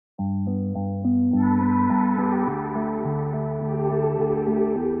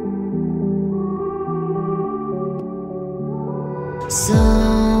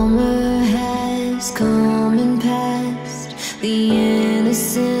Summer has come and passed. The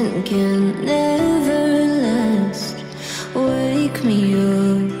innocent can never last. Wake me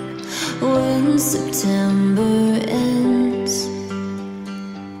up when September ends.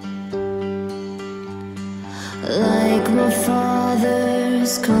 Like my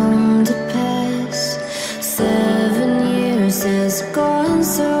father's come to pass. 7 years has gone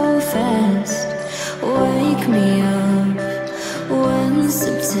so fast. Wake me up when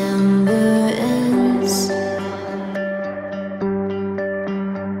September ends.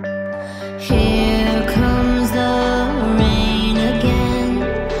 Here comes the rain again,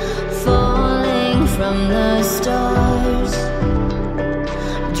 falling from the stars,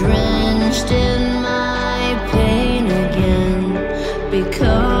 drenched in my pain again,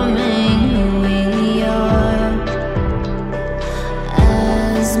 becoming who we are.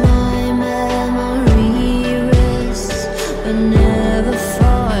 As my memory rests, but never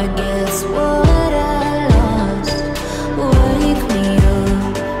forgets what I lost. Wake me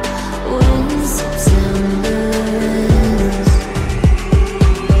up when September ends.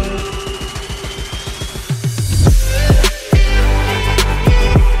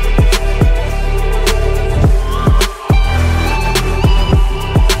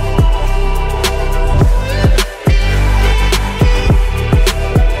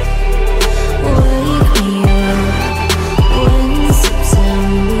 Wake me up when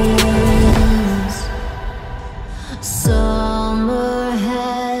September ends. Summer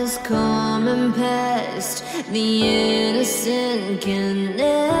has come and passed. The innocent can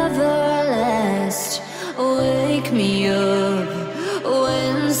never last. Wake me up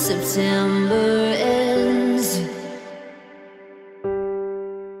when September ends.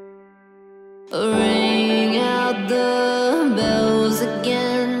 Ring out the bells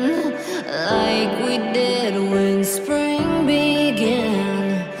again, like we did when spring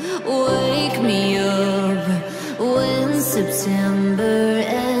began. Wake me up when September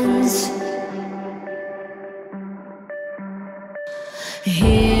ends.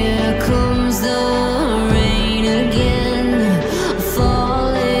 Here comes the rain again,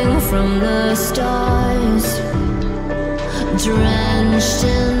 falling from the stars, drenched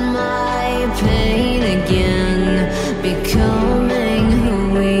in my pain again, becoming who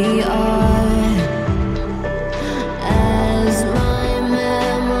we are. As my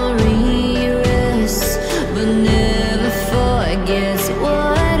memory rests, but never forgets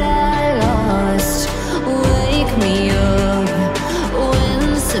what I lost. Wake me up when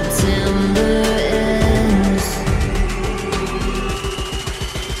September ends.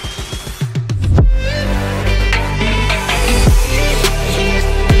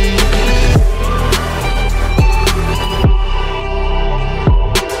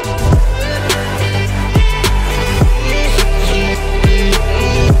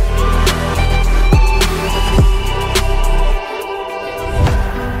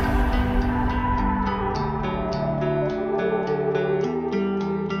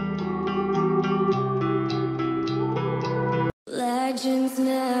 Legends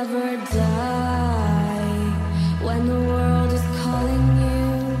never die when the world is calling you.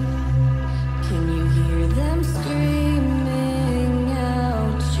 Can you hear them screaming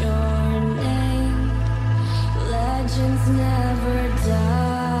out your name? Legends never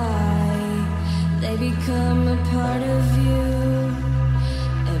die, they become a part of you.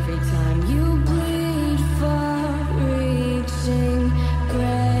 Every time you bleed for reaching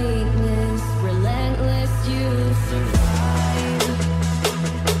greatness, relentless, you survive.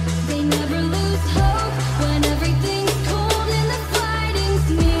 They never lose hope when everything's cold and the fighting's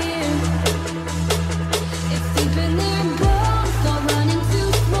near. It's deep in their bones, they'll run into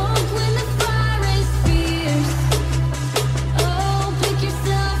smoke when the fire is fierce. Oh, pick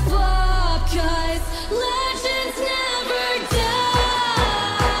yourself up, 'cause legends never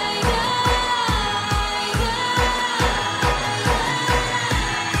die, die, die.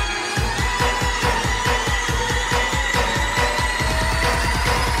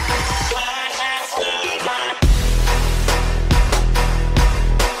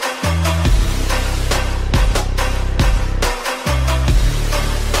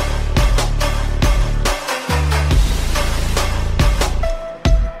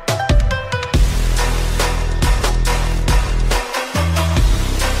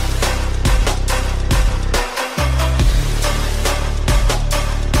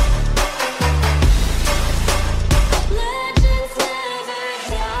 Legends never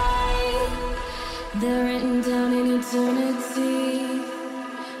die. They're written down in eternity,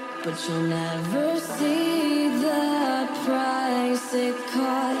 but you'll never see the price it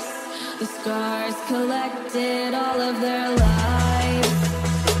costs. The scars collected all of their lives.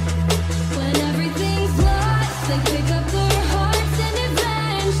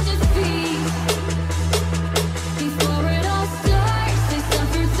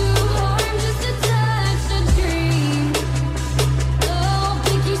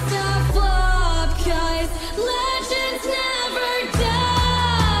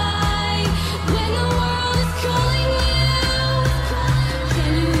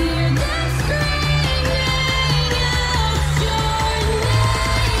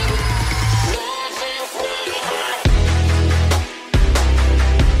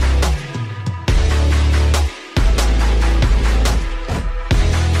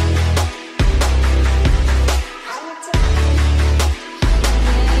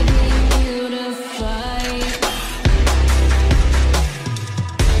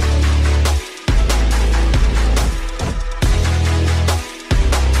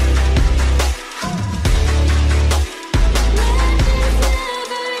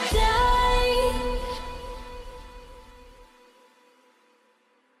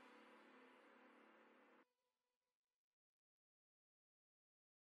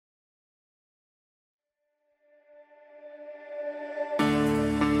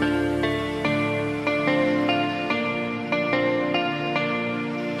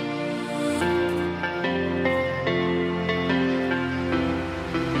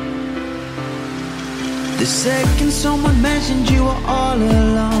 second someone mentioned you were all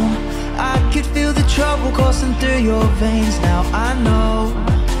alone, I could feel the trouble coursing through your veins. Now I know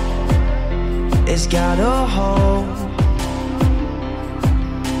it's got a hold.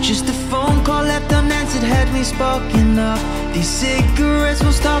 Just a phone call left unanswered had me sparking up. These cigarettes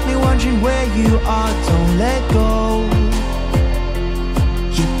will stop me wondering where you are. Don't let go,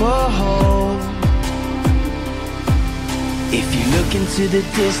 keep a hold. If you look into the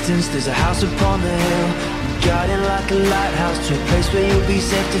distance, there's a house upon the hill, guiding like a lighthouse to a place where you'll be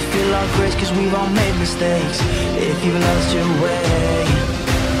safe to feel our grace. Cause we've all made mistakes if you've lost your way.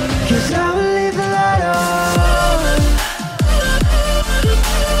 Cause I will leave the light on.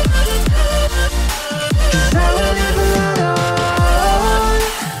 Cause I will leave the light on.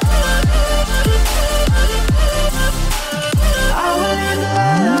 I will leave the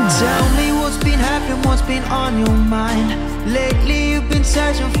light on. Tell me what's been happening, what's been on your mind. Lately you've been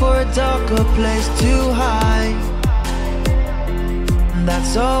searching for a darker place to hide.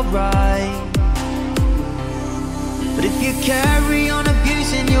 That's alright. But if you carry on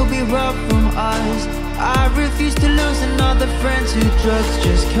abusing, you'll be robbed from us. I refuse to lose another friend to drugs.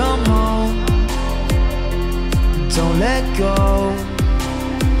 Just come home, don't let go.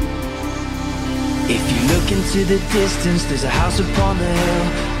 If you look into the distance, there's a house upon the hill,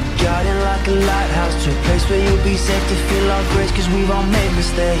 guiding like a lighthouse to a place where you'll be safe to feel our grace. Cause we've all made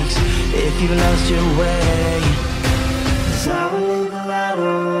mistakes if you've lost your way. Cause I will leave the light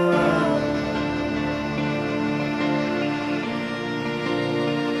on.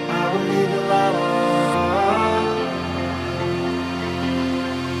 I will leave the light on.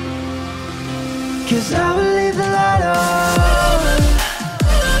 Cause I will leave the light on.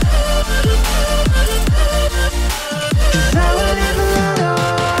 Cause I will leave the light on.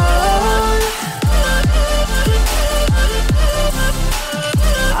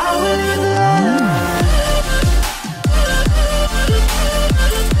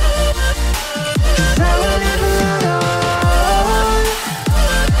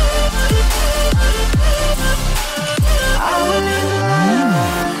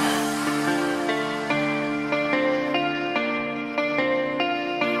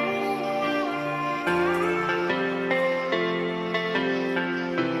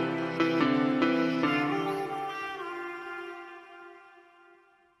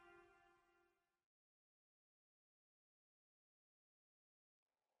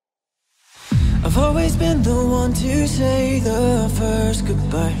 I've always been the one to say the first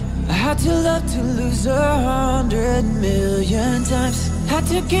goodbye. I had to love to lose 100 million times. Had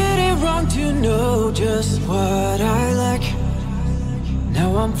to get it wrong to know just what I like.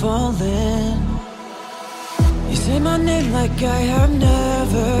 Now I'm falling. You say my name like I have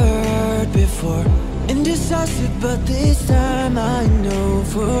never heard before. Indecisive, but this time I know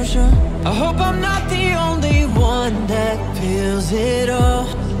for sure. I hope I'm not the only one that feels it all.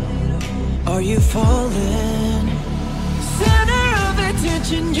 Are you falling? Center of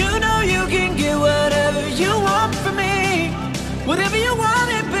attention, you know you can get whatever you want from me. Whatever you want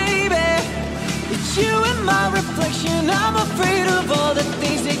it, baby. It's you and my reflection. I'm afraid of all the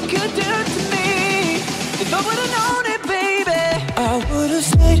things it could do to me. If I would've known it, baby, I would've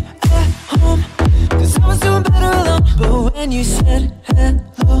stayed at home. Cause I was doing better alone. But when you said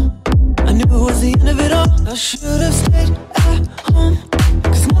hello, I knew it was the end of it all. I should've stayed at home.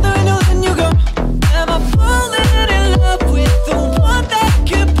 Cause now that I know, then you go. Am I falling in love with the one that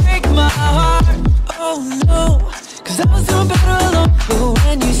could break my heart? Oh no, cause I was doing better alone. But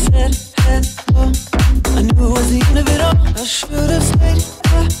when you said hello, I knew it was the end of it all. I should've stayed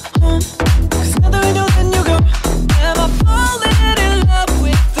at home. Cause now that I know, then you go. Am I falling in love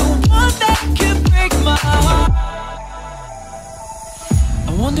with the one that could break my heart? I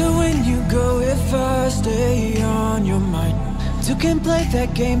wonder when you go if I stay on your mind. Two can play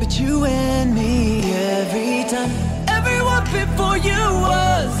that game, but you and me every time. Everyone before you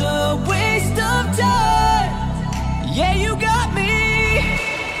was a waste of time. Yeah, you got me.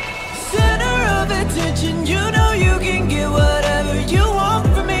 Center of attention, you know you can get whatever you want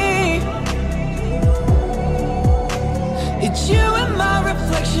from me. It's you and my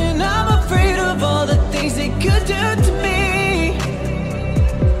reflection. I'm afraid of all the things it could do to me.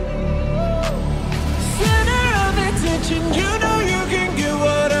 Center of attention, you know you can get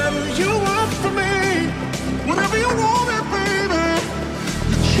whatever you want from me. Whatever you want it, baby.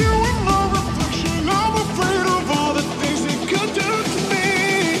 It's you and my reflection. I'm afraid of all the things it could do to me.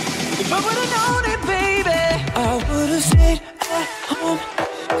 If I would've known it, baby, I would've stayed at home.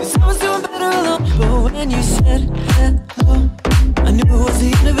 Cause I was doing better alone. But when you said hello, I knew it was the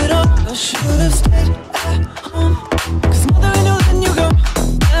end of it all. I should've stayed at home. Cause now that I know, then you go.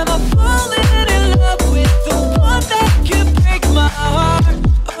 Am I falling in love with the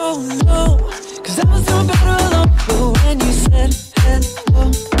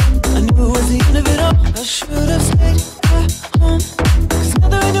I should have stayed at home, 'cause now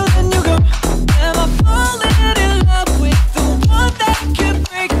that I know then you go. Am I falling in love with the one that could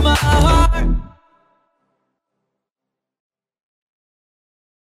break my heart?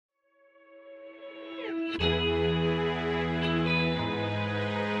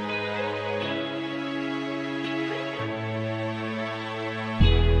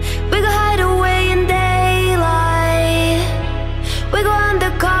 We go hide away in daylight. We go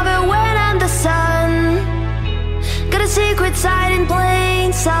undercover when under sun. Got a secret side in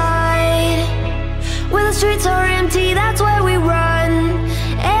plain sight. When the streets are empty, that's where we run.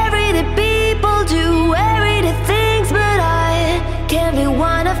 Everyday people do everyday things, but I can't be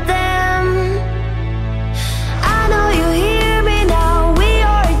one of them. I know you hear me now. We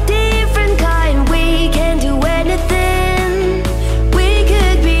are a different kind. We can do anything. We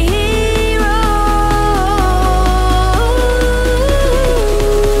could be heroes.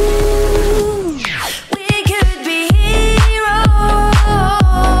 We could be heroes.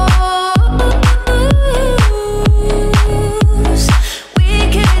 We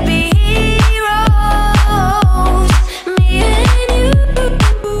could be heroes. Me and you.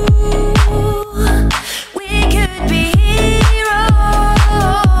 We could be heroes.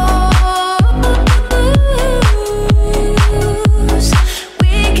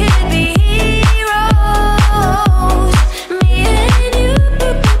 We could be heroes. Me and you.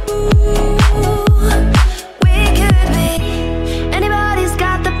 We could be. Anybody's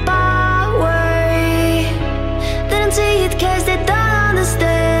got the power. They don't see it 'cause they don't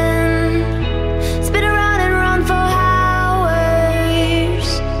understand. Spin around and run for hours.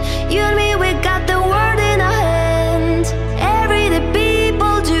 You and me, we got the world in our hands. Everyday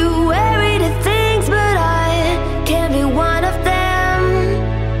people do everyday things, but I can't be one of them.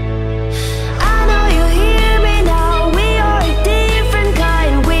 I know you hear me now. We are a different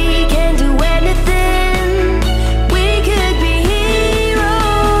kind. We can do anything. We could be heroes.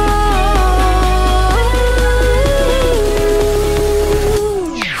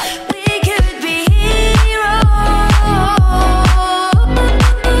 We could be heroes.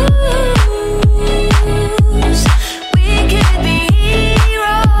 We could be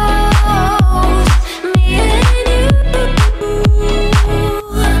heroes. Me and you.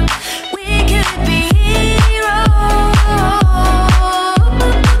 We could be heroes.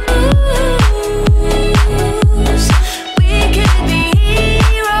 We could be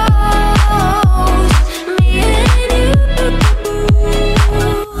heroes. Me and you.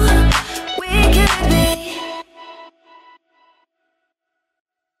 We could be.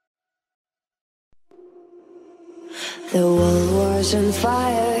 The world was on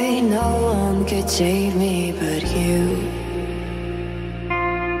fire, no one could save me but you.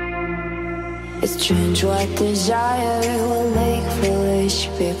 It's strange what desire will make foolish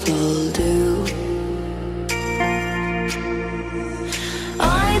people do. I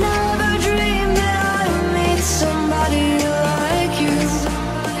never dreamed that I'd meet somebody like you.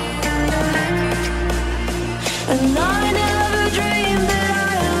 And I never dreamed that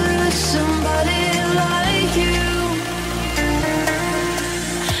I'd lose somebody like you.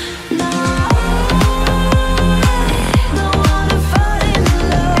 No, I don't wanna fall in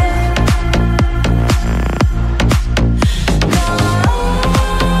love. No,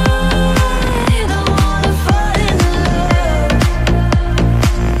 I don't wanna fall in love.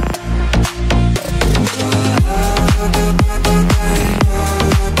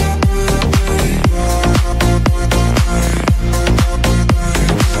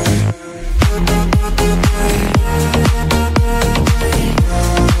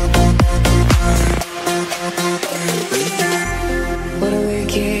 What a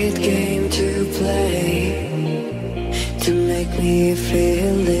wicked game to play, to make me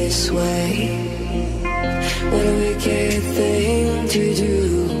feel this way. What a wicked thing to do,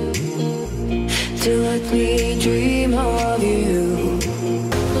 to let me dream of you.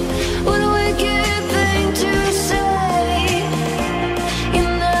 What a wicked thing to say, you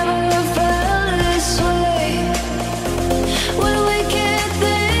never felt this way. What a wicked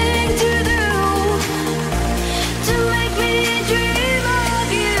thing to do, to make me dream of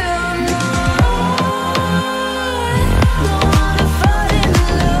you. No, I don't wanna fall in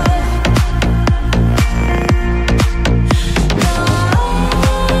love.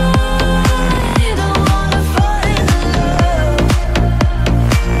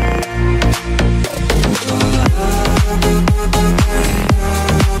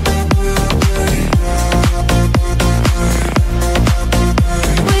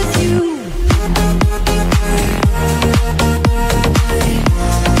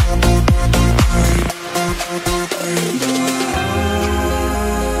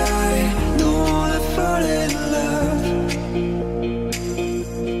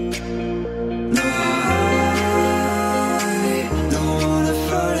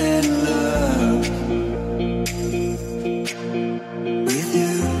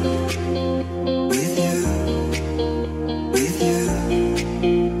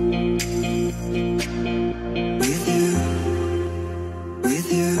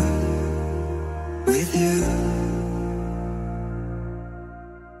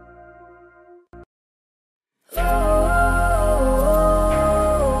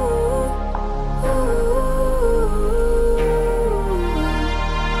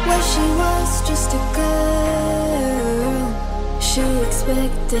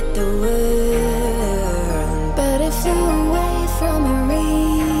 expected the world, but it flew away from her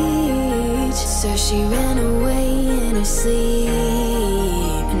reach. So she ran away in her sleep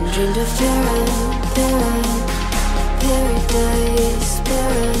and dreamed of paradise, paradise,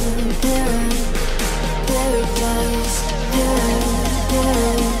 paradise,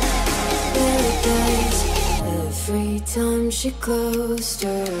 paradise. Every time she closed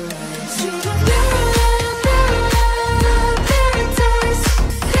her eyes,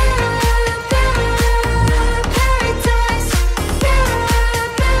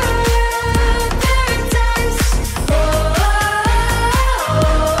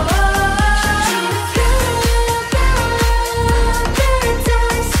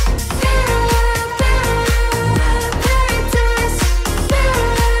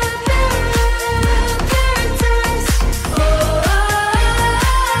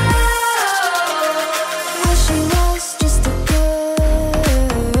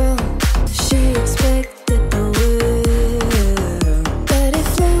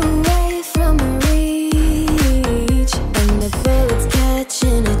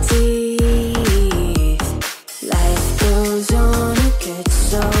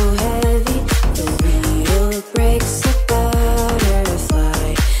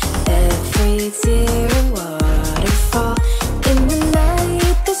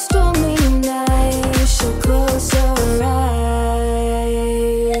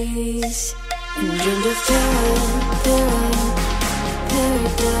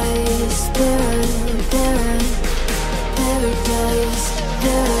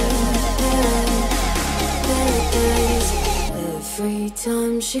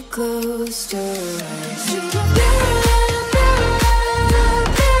 she closed her eyes.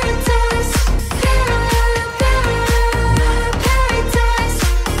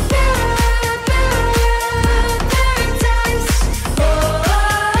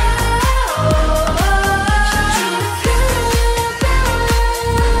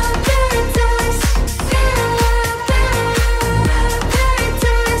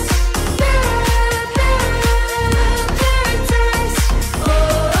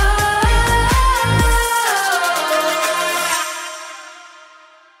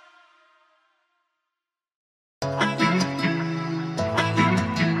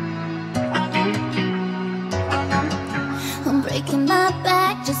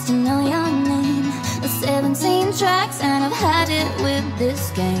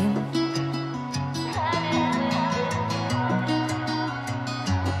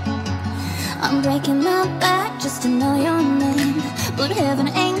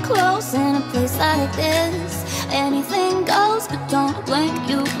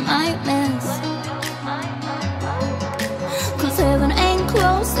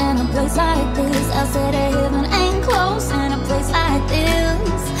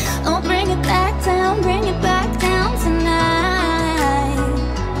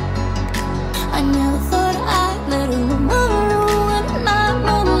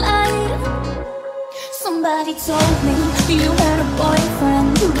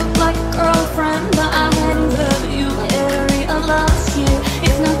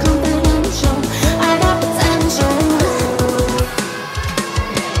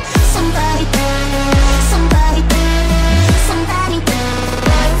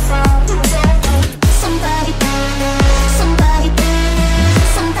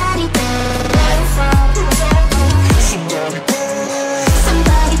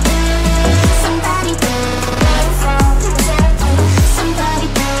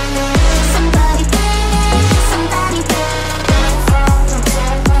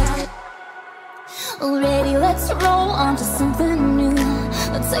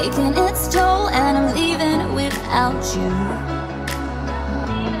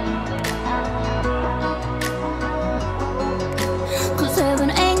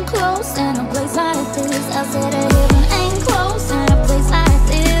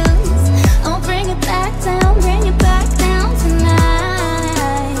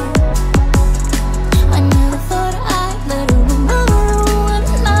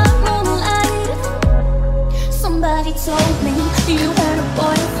 Told me you had a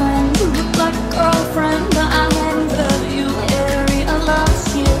boyfriend who looked like a girlfriend, but I hadn't heard of you.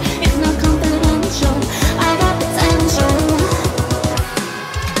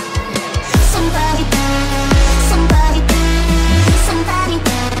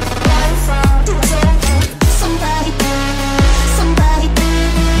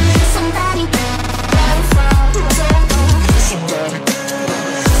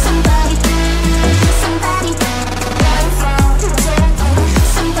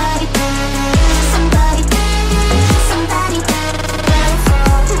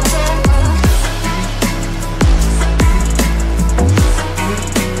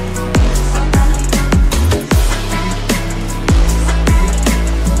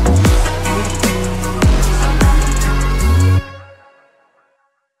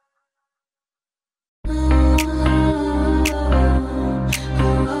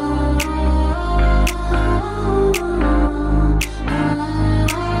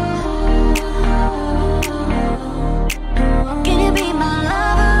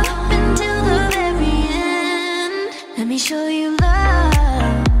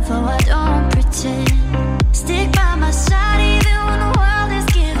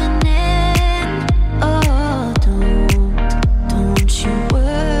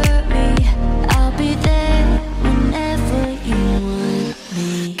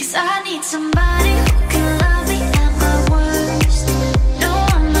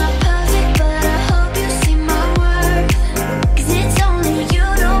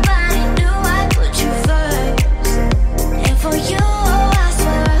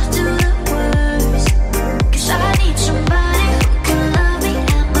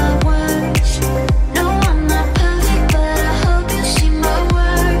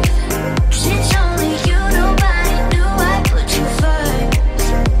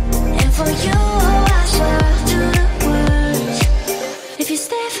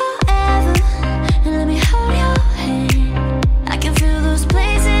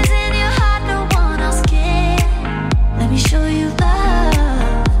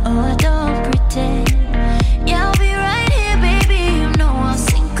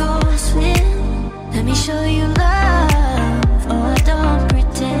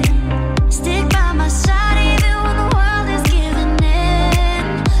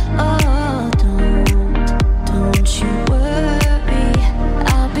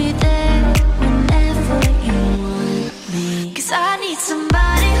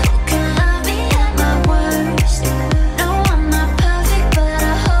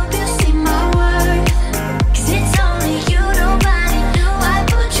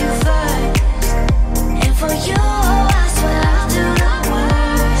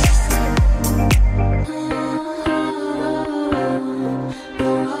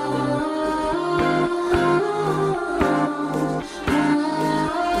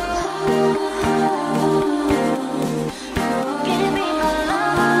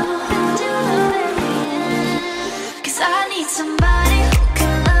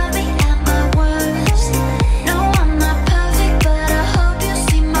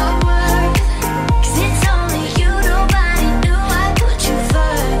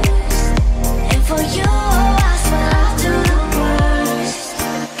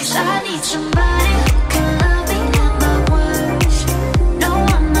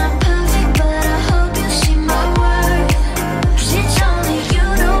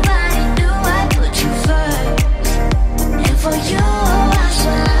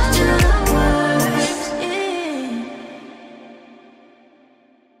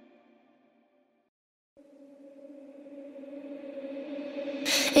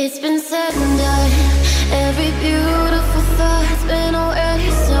 It's been said and done. Every beautiful thought's been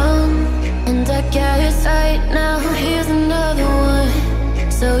already sung. And I guess right now here's another one.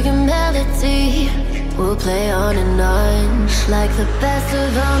 So your melody will play on and on, like the best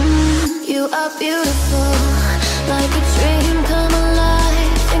of them. You are beautiful, like a dream come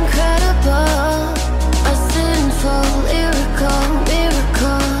alive. Incredible, a sinful, lyrical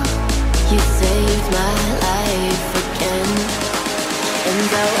miracle. You saved my life again. And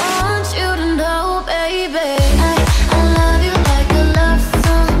I want you to know, baby, I love you like a love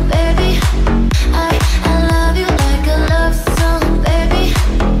song, baby. I love you like a love song, baby.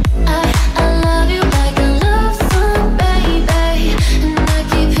 I love you like a love song, baby. And I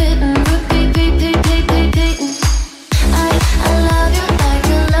keep hitting, repeat, repeat, repeat, repeating. I love you like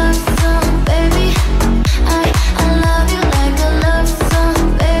a love song, baby. I love you like a love song,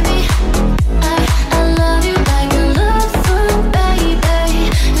 baby. I love you like a love song, baby.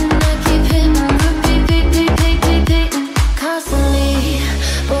 And I keep hitting, repeat, repeat, repeat, repeating. Constantly,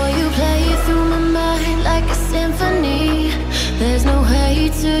 boy, you play through my mind like a symphony. There's no way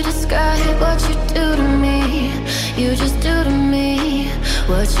to describe what you do to me. You just do to me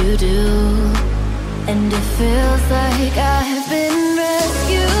what you do. And it feels like I've been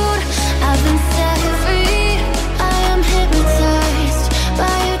rescued. I've been set free. I am hypnotized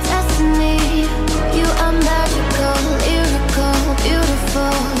by your destiny. You are magical, lyrical,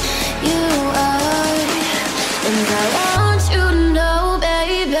 beautiful. You are. And I want you to know,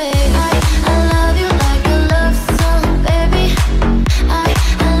 baby, I love you like a love song, baby. I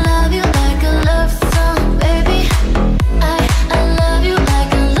love you like a love song, baby. I love you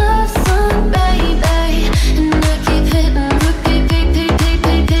like a love song, baby. And I keep hitting, repeat, repeat, repeat,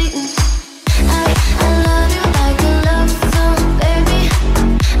 repeating. I love you like a love song, baby.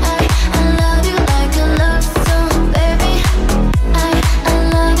 I love you like a love song, baby. I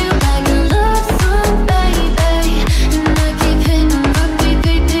love you like a love song, baby. And I keep hitting, repeat,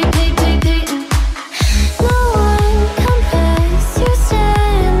 repeat, repeat, repeating. No one compares, you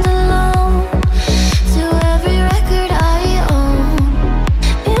stand alone to every record I own.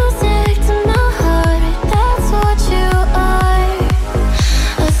 Music to my heart, that's what you are.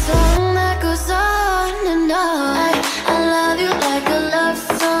 A song that goes on and on. I love you like a love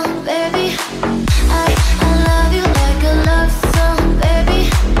song, baby. I love you like a love song, baby.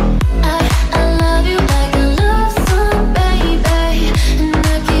 I love you like a love song, baby. And I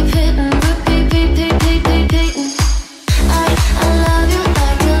keep hitting, repeat, repeat, repeat, repeating. I love you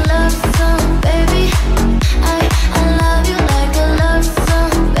like a love song, baby. I love you like a love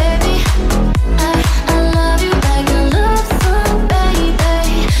song, baby. I love you like a love song, baby.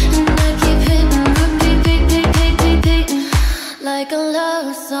 And I keep hitting, repeat, repeat, repeat, repeating. Like a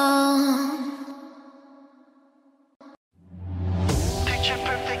love song. Picture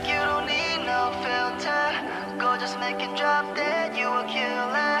perfect, you don't need no filter. Go just make it drop dead, you a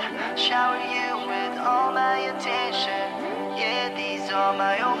killer. Shower you with all my attention. Yeah, these are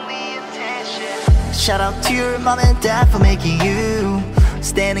my only intentions. Shout out to your mom and dad for making you.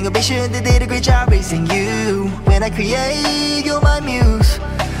 Standing ovation, they did a great job raising you. When I create, you're my muse.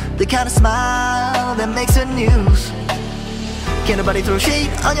 The kind of smile that makes the news. Can't nobody throw shade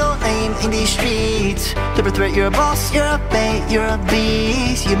on your name in these streets. Never threat, you're a boss, you're a bait, you're a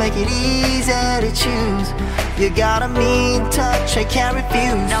beast. You make it easy to choose. You got a mean touch, I can't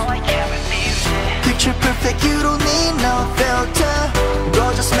refuse. No, I can't refuse it. Picture perfect, you don't need no filter.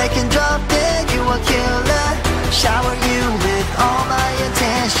 Go just make it drop dead, you a killer. Shower you with all my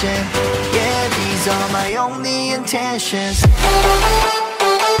attention. Yeah, these are my only intentions.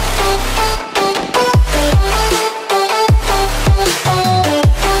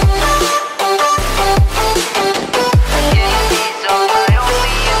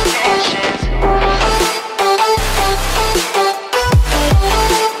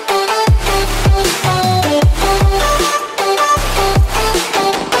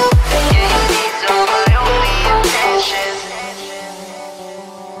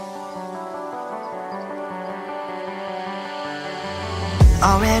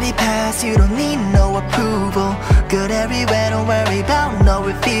 Already passed, you don't need no approval. Good everywhere, don't worry about no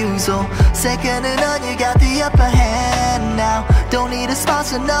refusal. Second to none, you got the upper hand now. Don't need a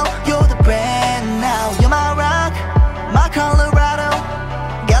sponsor, no, you're the brand now. You're my rock, my Colorado.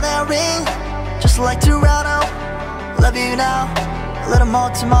 Got that ring, just like Toronto. Love you now, a little more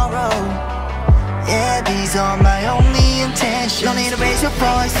tomorrow. Yeah, these are my only intentions. No need to raise your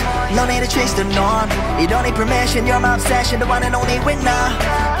voice, no need to chase the norm. You don't need permission, you're my obsession, the one and only winner.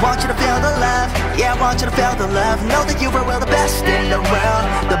 Want you to feel the love, yeah, I want you to feel the love. Know that you are well the best in the world,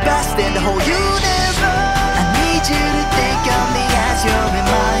 the best in the whole universe. I need you to think of me as you're in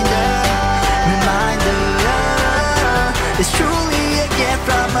my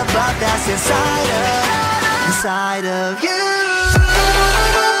inside of you.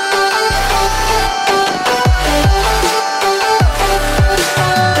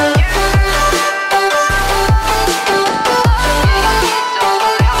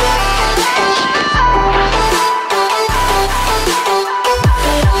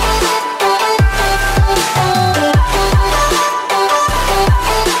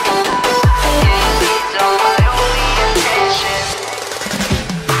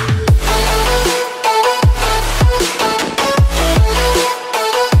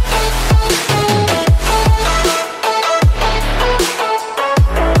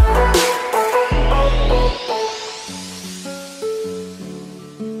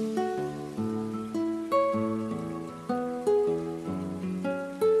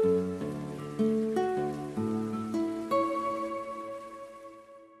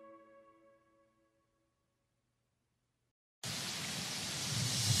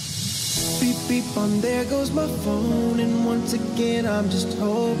 There goes my phone, and once again I'm just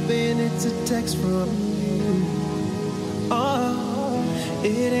hoping it's a text from you. Oh,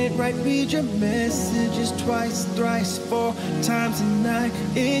 it ain't right, read your messages twice, thrice, 4 times a night.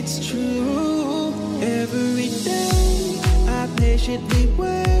 It's true. Every day I patiently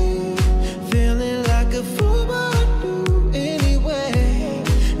wait, feeling like a fool, but I do anyway.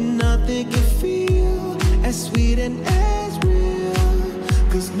 Nothing can feel as sweet and as real,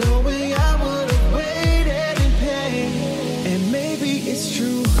 'cause no way I would have waited in pain. And maybe it's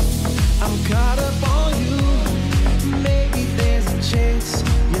true, I'm caught up on you. Maybe there's a chance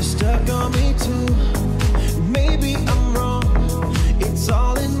you're stuck on me too. Maybe I'm wrong, it's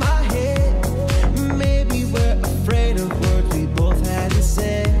all in my head. Maybe we're afraid of words we both hadn't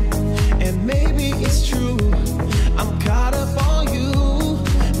said. And maybe it's true, I'm caught up on you.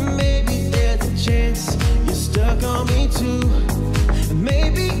 Maybe there's a chance you're stuck on me too.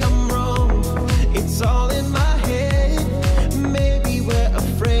 Maybe I'm wrong, it's all in my head. Maybe we're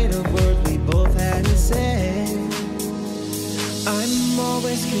afraid of words we both hadn't said. I'm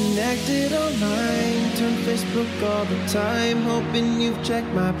always connected online, turn Facebook all the time, hoping you've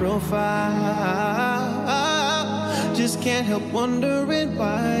checked my profile. Just can't help wondering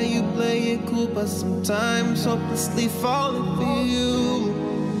why you play it cool, but sometimes hopelessly falling for you.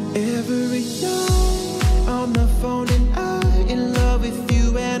 Every night on the phone and I'm in love with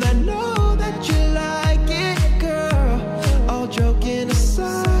you, and I know that you like it, girl. All joking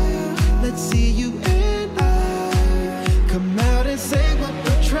aside, let's see you and I come out and say what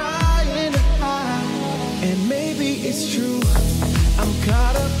we're trying to hide. And maybe it's true, I'm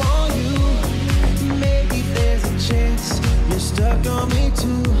caught up on you. Maybe there's a chance you're stuck on me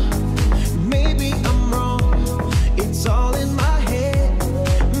too. Maybe I'm wrong, it's all in my head.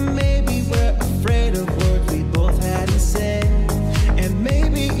 Maybe we're afraid of words we both hadn't said. And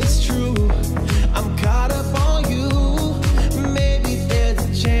maybe it's true, I'm caught up on you. Maybe there's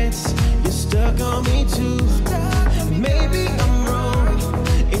a chance you're stuck on me too. Maybe I'm wrong,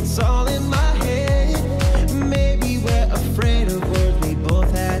 it's all in my head. Maybe we're afraid of words we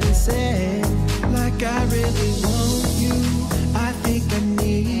both hadn't said. Like I really want you, I think I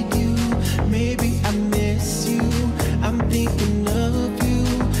need you. Maybe I miss you, I'm thinking of you.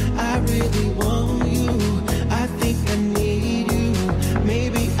 I really want you, I think I need you.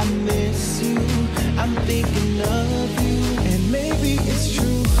 Maybe I miss you, I'm thinking of you. And maybe it's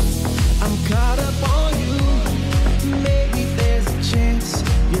true, I'm caught up on you. Maybe there's a chance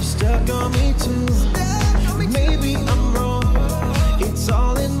you're stuck on me too. Maybe I'm wrong, it's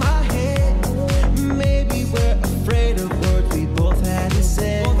all in my head. Maybe we're afraid of words we both hadn't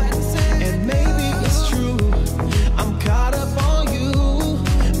said. And maybe it's true, I'm caught up on you.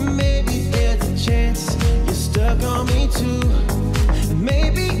 Maybe there's a chance you're stuck on me too.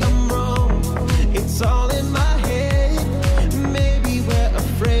 Maybe I'm wrong, it's all in my head. Maybe we're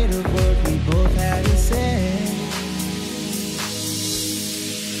afraid of words we both hadn't said.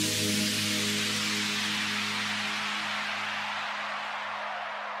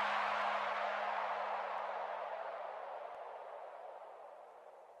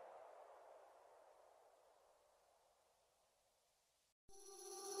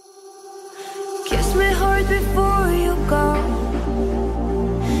 Kiss me hard before you go.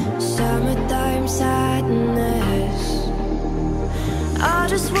 Summertime sadness. I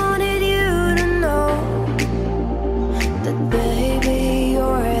just wanted you to know that, baby,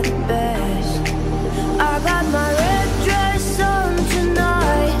 you're the best. I got my red dress on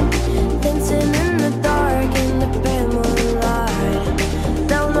tonight, dancing in the dark in the pale moonlight.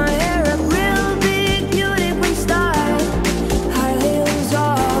 Down my hair up real big, beauty queen style. High heels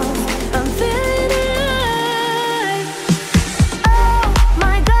off, I'm feeling alive. Oh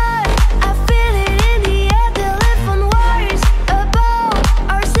my God, I feel it in the air till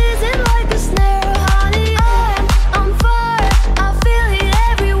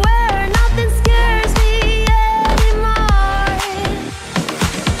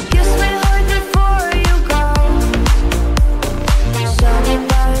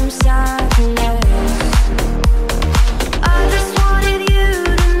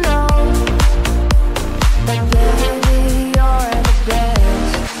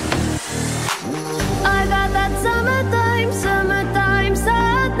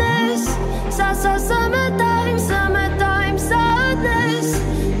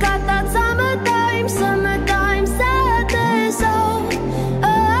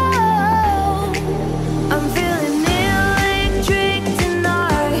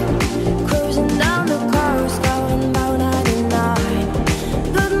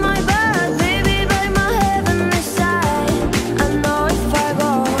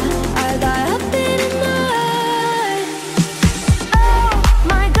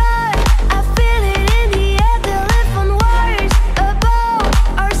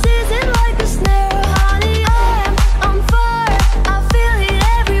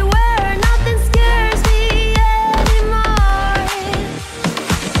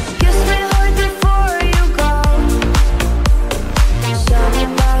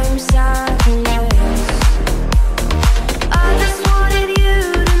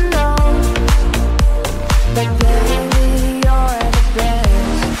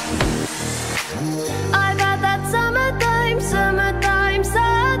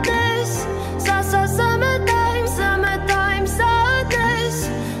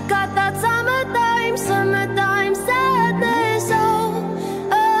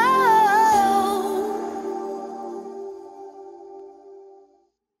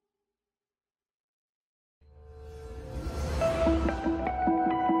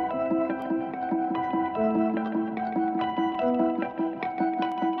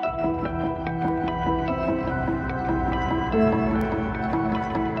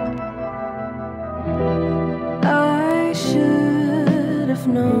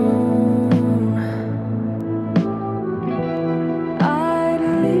known I'd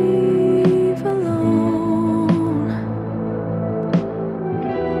leave alone.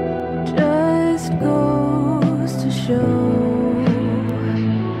 Just goes to show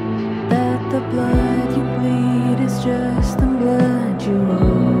that the blood you bleed is just the blood you owe.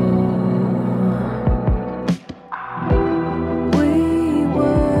 We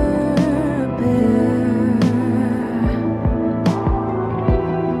were a pair,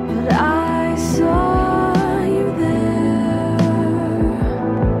 but I saw you there.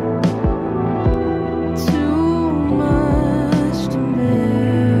 Too much to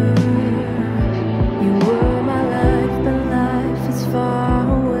bear. You were my life, but life is far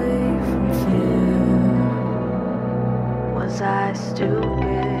away from fear. Was I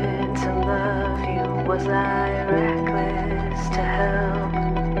stupid to love you? Was I reckless to help?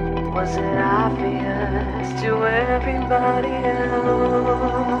 Was it obvious to everybody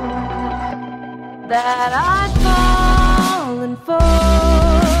else that I'd fallen for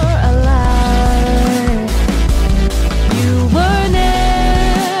a lie? You were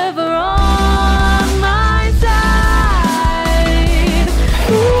never on my side.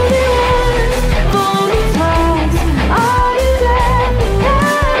 Fool me once, fool me twice. Are you dead in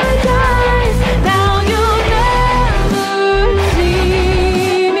paradise? Now you'll never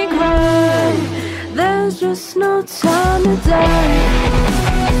see me cry. There's just no time to die.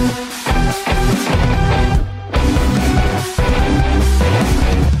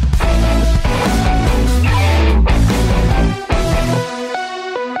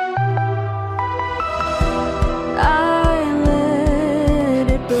 I let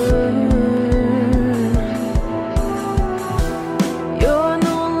it burn. You're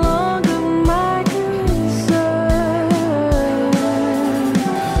no longer my concern.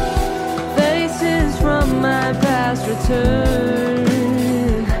 Faces from my past return.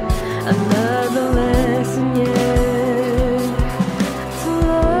 Another lesson yet to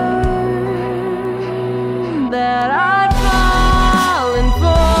learn that I'd fallen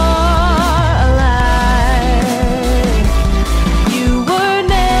for a lie. You were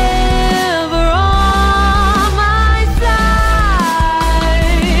never on my side.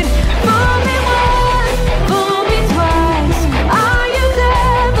 Fool me once, fool me twice. Are you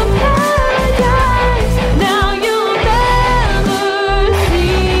there for paradise? Now you'll never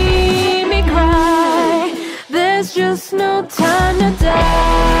see me cry. There's just no time to die.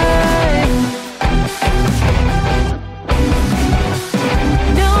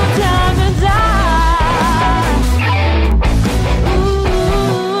 No time to die. Ooh,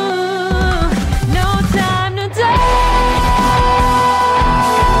 no time to die.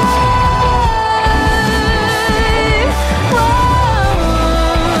 Whoa.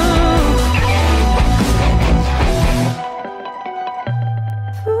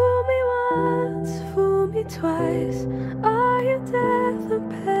 Fool me once, fool me twice. Are you dead for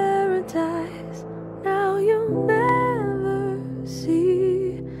paradise? Now you'll never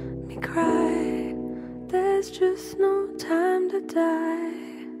see me cry. There's just no time to die.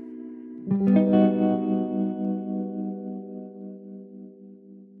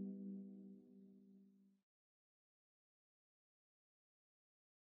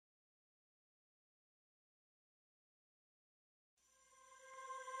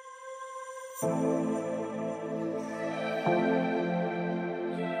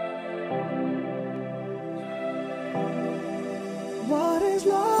 What is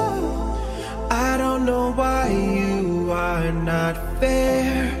love? I don't know why you are not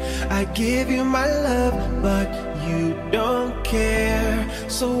fair. I give you my love, but you don't care.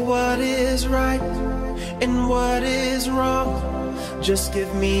 So what is right and what is wrong? Just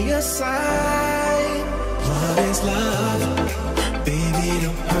give me a sign. What is love? Baby,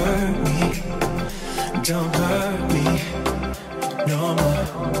 don't hurt me. Don't hurt me no more.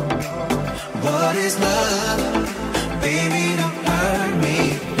 What is love? Baby, don't hurt me.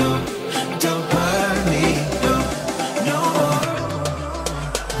 No, don't hurt me. No, no more.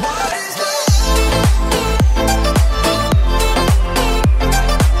 What is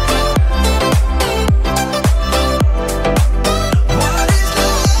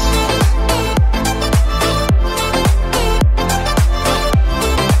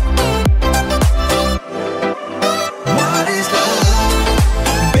love?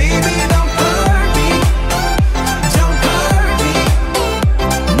 Baby, don't hurt me. Don't hurt me.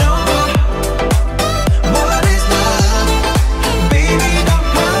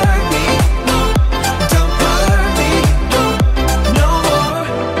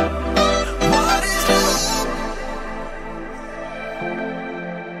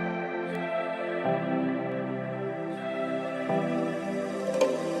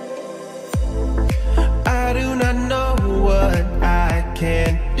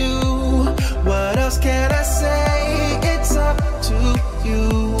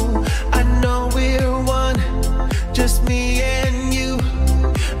 just me and you.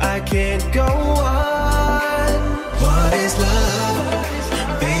 I can't go on. What is love?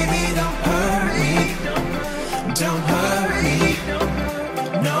 Baby, don't hurt me. Don't hurt me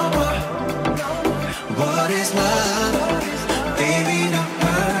no more. What is love? Baby, don't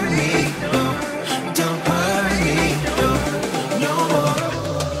hurt me. No, don't hurt me no more.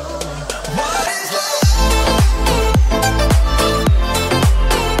 What is love?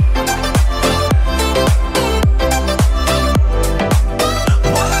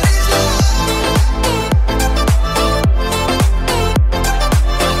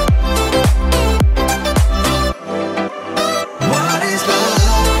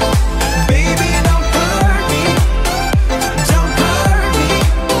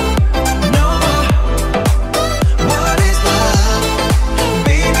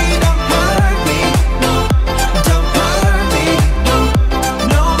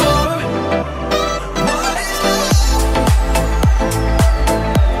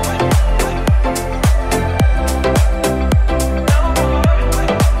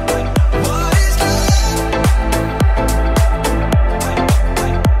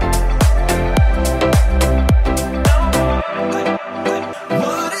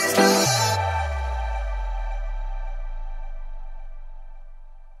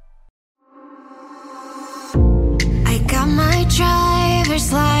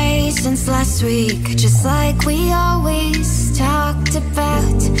 Last week, just like we always talked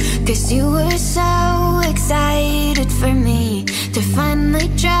about. Cause you were so excited for me to finally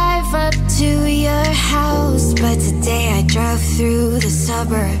drive up to your house. But today I drove through the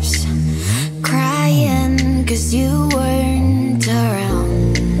suburbs crying cause you weren't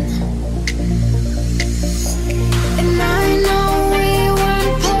around. And I know we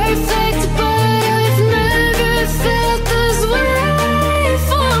weren't perfect, but I've never felt this way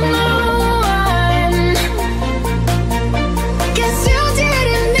for no one. Guess you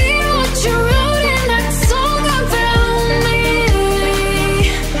didn't mean what you wrote in that song about me.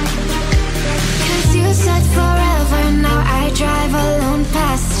 Cause you said forever, now I drive alone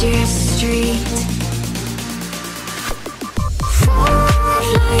past your street.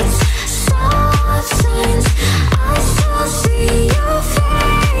 Lights, stop signs, I still see your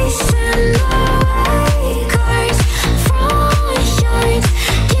face in the white cars, front yards.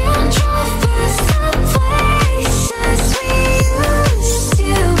 Can't drive past the places we used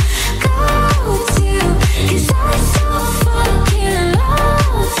to go to. Cause I so fucking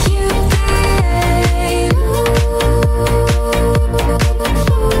love you, babe.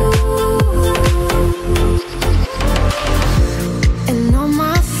 And all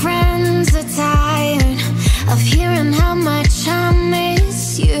my friends are tired of hearing how much I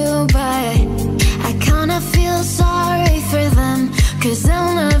miss you, but I kinda feel sorry for them, cause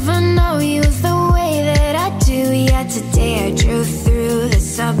they'll never know you the way that I do. Yeah, today I drove through the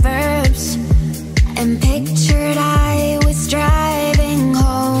suburbs and pictured I was driving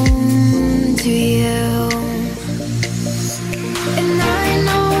home to you. And I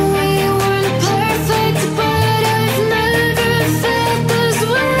know we weren't perfect, but I've never felt this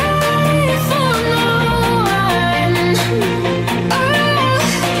way for no one. Oh,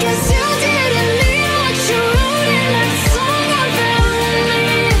 guess you didn't mean what you wrote in that song about me.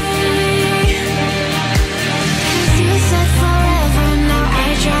 Cause you said forever, now I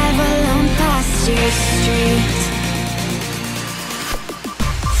drive alone past your street.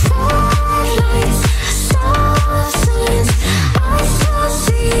 Lights, stop signs, I still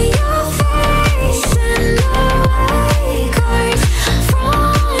see your face in the white cars,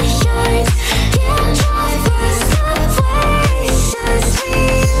 front yards. Can't drive past the places we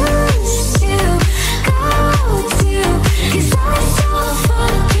used to go to. Cause I so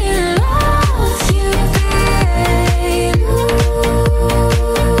fucking love you, babe.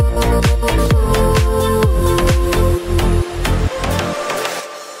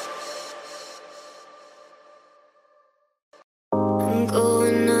 I'm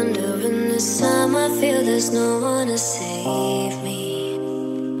going under, and this time I feel there's no one to save me.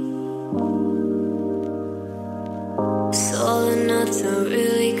 This all or nothing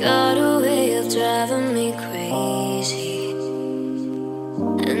really got a way of driving me crazy.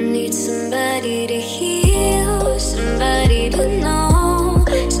 I need somebody to heal, somebody to know,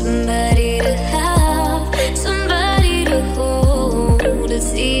 somebody to have, somebody to hold.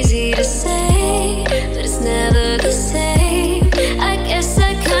 It's easy to say, but it's never the same. I guess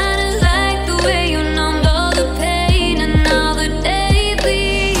I kinda like the way you numbed all the pain, and now the day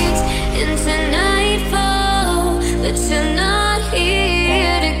bleeds into nightfall, but you're not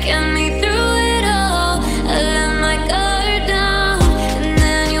here to get me through it all. I let my guard down, and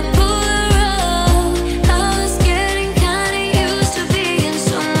then you pull the rug. I was getting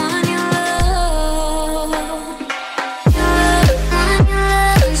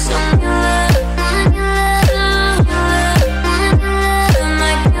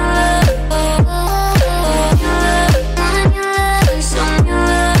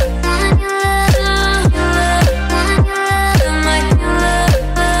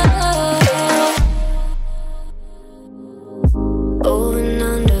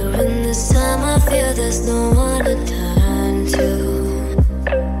there's no one to turn to.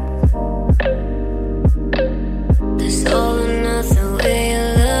 This all or nothing way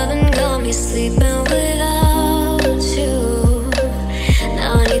of loving got me sleeping without you.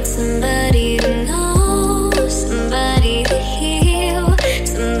 Now I need somebody to know, somebody to heal,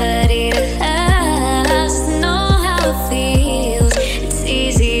 somebody to ask, to know how it feels. It's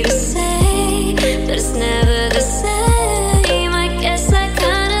easy to say, but it's never the same. I guess I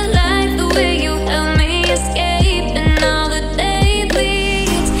kinda like the way you help me escape, and now the day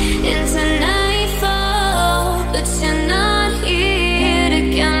bleeds into nightfall, but you're not here to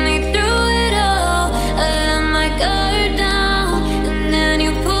get me through it all. I let my guard down, and then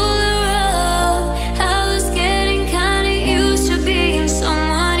you pull the rug. I was getting kinda used to being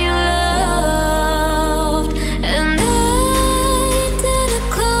someone you loved, and I didn't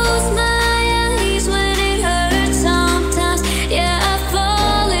close my eyes when it hurts sometimes. Yeah, I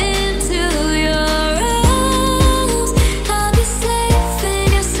fall into your arms. I'll be safe in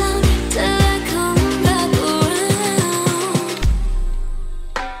your sound till I come back around.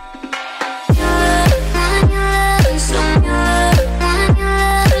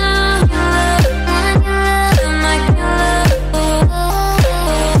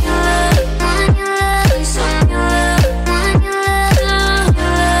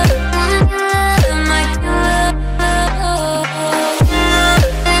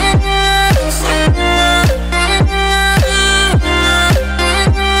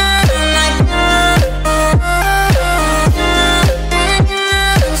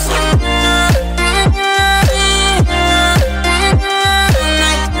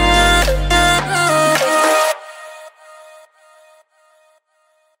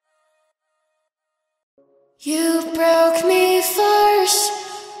 You broke me first.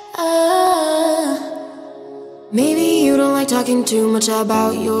 Maybe you don't like talking too much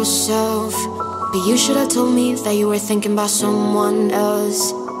about yourself, but you should have told me that you were thinking about someone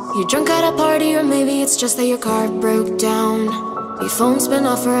else. You're drunk at a party, or maybe it's just that your car broke down. Your phone's been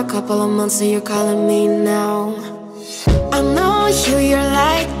off for a couple of months, so you're calling me now. I know you're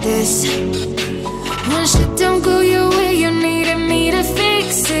like this. When shit don't go your way, you needed me to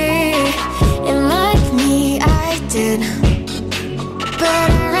fix it. And like me, I did, but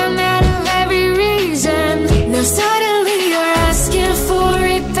I ran out of every reason. Now suddenly you're asking for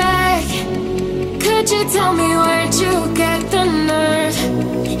it back. Could you tell me where'd you get the nerve?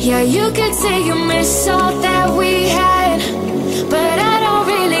 Yeah, you could say you miss all that we had, but I don't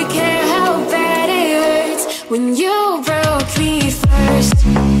really care how bad it hurts when you broke me first.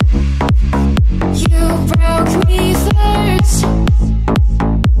 You broke me first.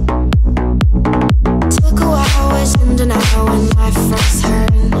 Took a while, was in denial when I first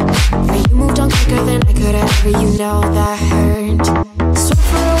heard, but you moved on quicker than I could ever, you know that hurt. So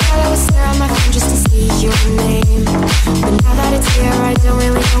for a while I was there on my phone just to see your name, but now that it's here I don't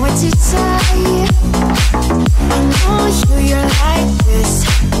really know what to say. I know you're like this.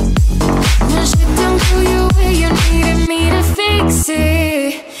 When shit don't go your way, you needed me to fix it.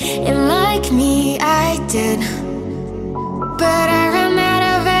 And like me, I did, but I ran out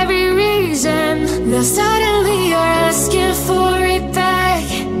of every reason. Now suddenly you're asking for it back.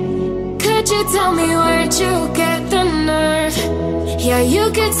 Could you tell me where'd you get the nerve? Yeah,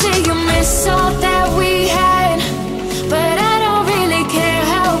 you could say you miss all that we had, but I don't really care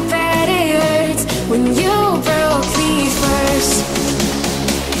how bad it hurts when you broke me first.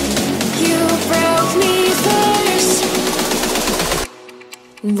 You broke me first.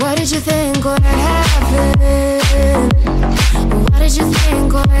 What did you think would happen? What did you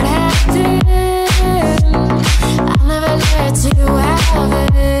think would happen? I'll never let you have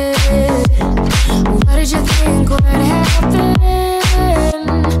it. What did you think would happen?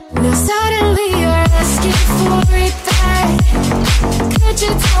 Now suddenly you're asking for it back. Could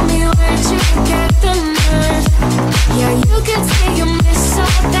you tell me where'd you get the nerve? Yeah, you could say you miss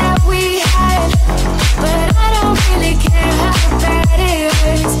all that we had, but I don't really care how bad it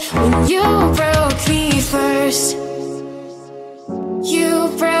hurts when you broke me first. You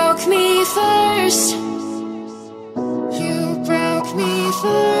broke me first. You broke me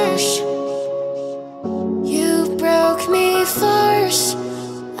first. You broke me first.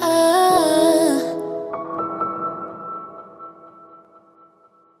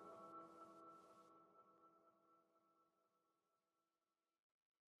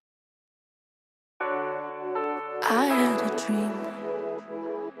 I had a dream.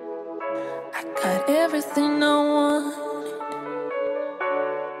 I got everything I wanted.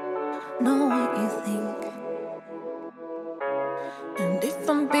 Know what you think. And if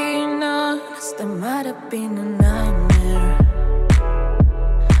I'm being honest, that might have been a nightmare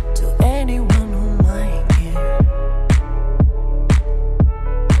to anyone who might.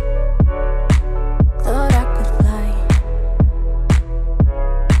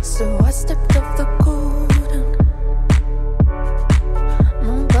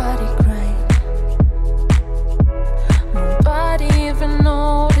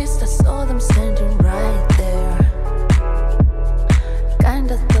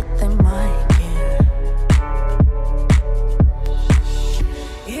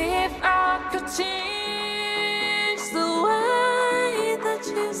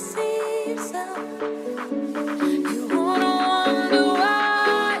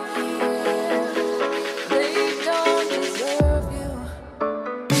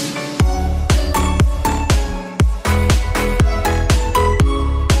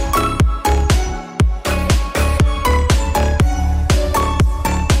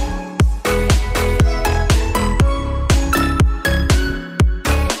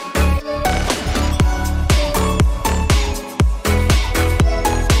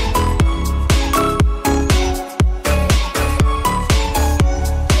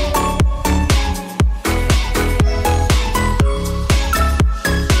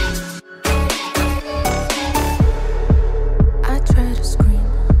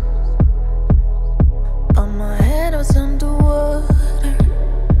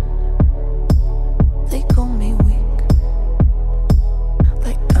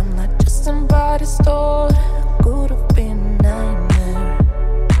 next door could have been a nightmare,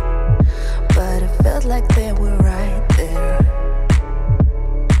 but it felt like they were right there.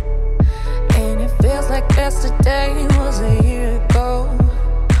 And it feels like yesterday was a year ago,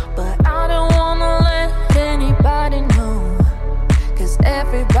 but I don't wanna let anybody know, 'cause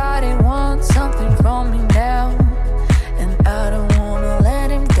everybody wants something from me now, and I don't wanna let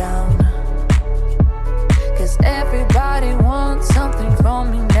him down, 'cause everybody wants something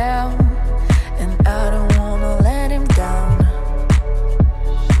from me now, and I don't wanna let him down.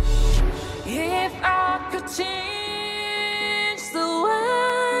 If I could change the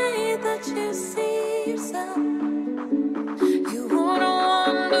way that you see yourself, you wouldn't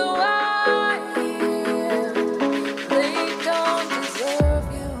wonder why they don't deserve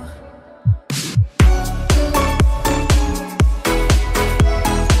you.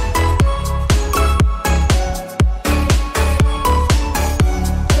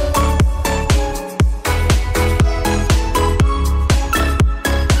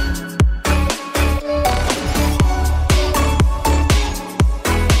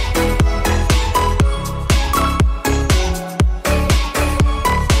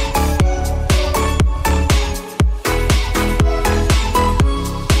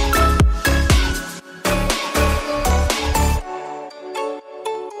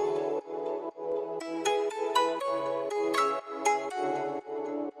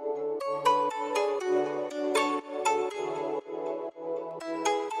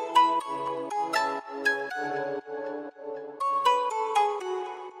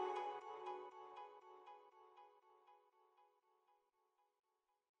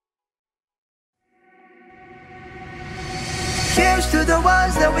 Cheers to the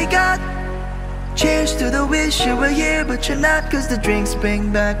ones that we got. Cheers to the wish you were here but you're not, 'cause the drinks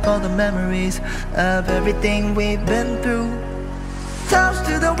bring back all the memories of everything we've been through. Toast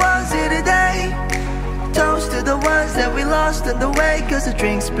to the ones here today. Toast to the ones that we lost on the way, 'cause the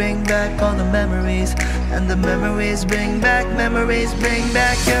drinks bring back all the memories, and the memories bring back you. Memories bring back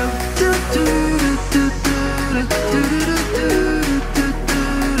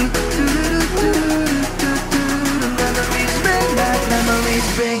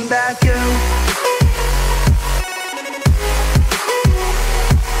memories bring back you.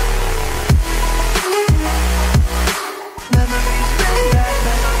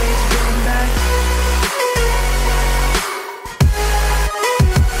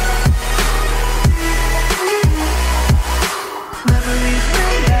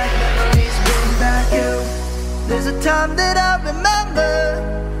 There's a time that I remember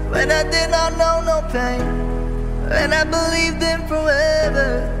when I did not know no pain, and I believed in forever,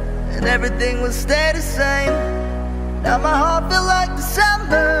 and everything would stay the same. Now my heart feel like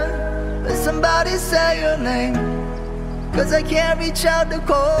December when somebody say your name, 'cause I can't reach out to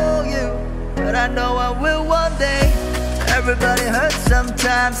call you, but I know I will one day. Everybody hurts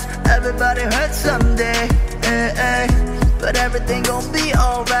sometimes, everybody hurts someday, but everything gon' be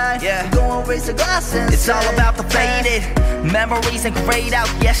alright. Yeah, go and raise a glass and it's all about the faded memories and grayed out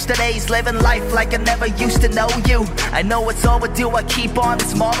yesterdays. Living life like I never used to know you. I know it's overdue, I keep on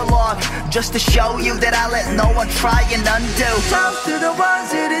this monologue just to show you that I let no one try and undo. Toast to the ones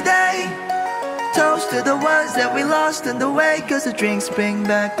here today. Toast to the ones that we lost in the way, 'cause the drinks bring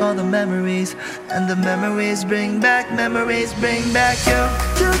back all the memories, and the memories bring back you. Memories bring back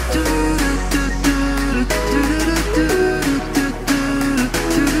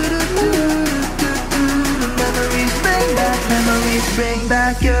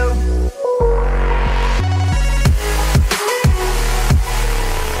you.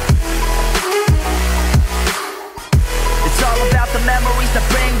 It's all about the memories that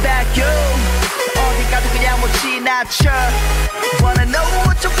bring back you. 어디가도 그냥 못 지나쳐. Wanna know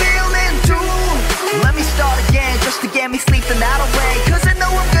what you're feeling too. Let me start again just to get me sleep the night away, 'cause I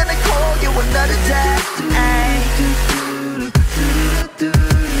know I'm gonna call you another day.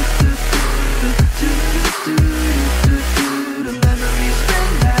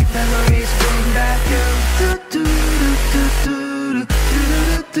 Memories bring back you.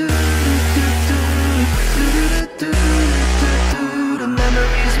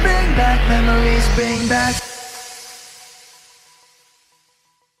 Memories bring back.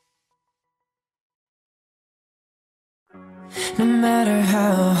 No matter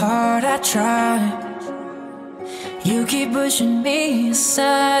how hard I try, you keep pushing me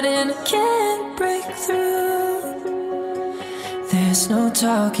aside and I can't break through. There's no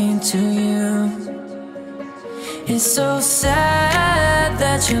talking to you. It's so sad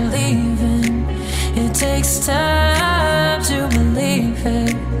that you're leaving. It takes time to believe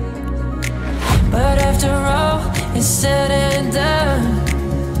it, but after all is said and done,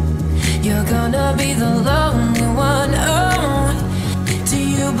 you're gone. gonna be the lonely one. Oh, do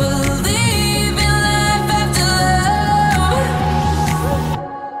you believe in life after love?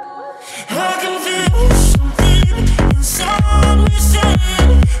 I can feel something inside me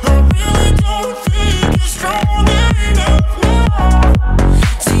saying I really don't think you're strong enough now.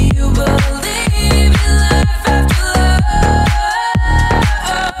 Do you believe in life after love?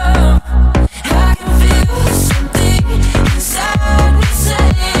 I can feel something inside me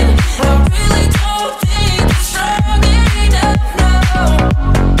saying I really don't think you're strong enough now.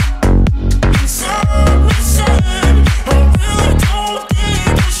 Inside me saying I really don't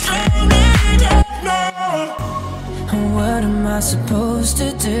think you're strong enough now. What am I supposed to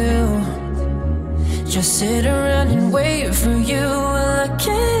do? Just sit around and wait for you? Well, I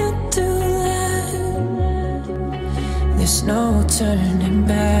can't do that. There's no turning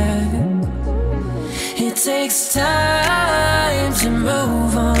back. It takes time to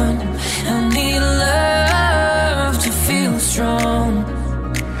move on. I need love to feel strong,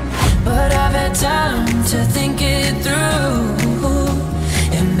 but I've had time to think it through,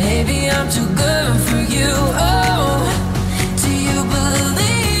 and maybe I'm too good for you. Oh, do you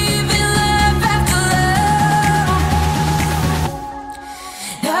believe in life after love?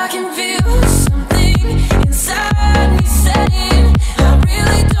 I can feel something inside me saying I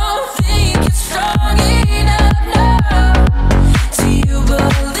really don't think you're strong enough now. Do you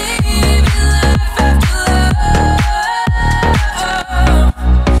believe in life after love?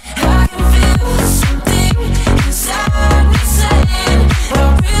 I can feel something inside me saying I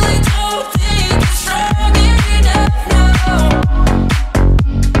really don't think you're strong enough now.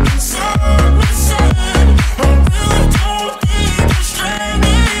 Inside me saying I really don't think you're strong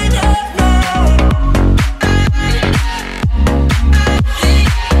enough now.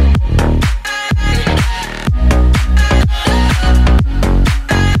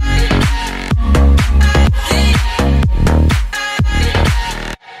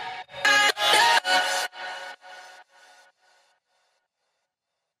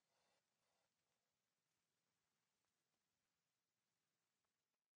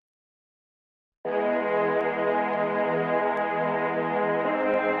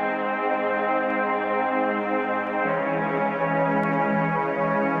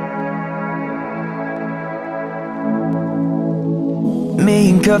 Me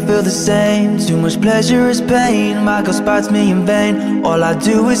and Kurt feel the same. Too much pleasure is pain. My girl spots me in vain. All I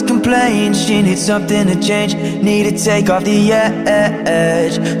do is complain. She needs something to change. Need to take off the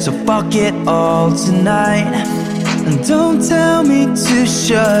edge. So fuck it all tonight. And don't tell me to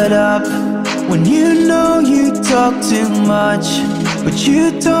shut up when you know you talk too much, but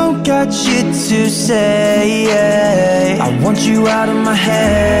you don't got shit to say. I want you out of my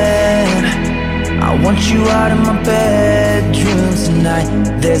head. I want you out of my bedroom tonight.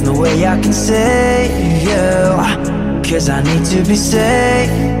 There's no way I can save you, 'cause I need to be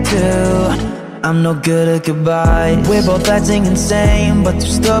saved too. I'm no good at goodbye. We're both acting insane, but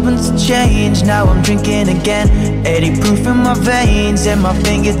too stubborn to change. Now I'm drinking again, 80 proof in my veins, and my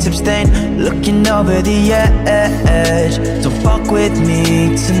fingertips stained, looking over the edge. So fuck with me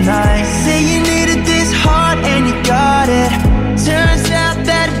tonight. Say you needed this hard and you got it. Turns out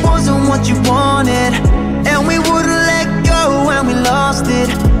that wasn't what you wanted, and we wouldn't let go when we lost it.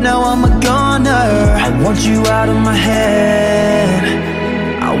 Now I'm a goner. I want you out of my head.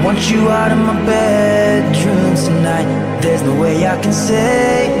 I want you out of my bedroom tonight. There's no way I can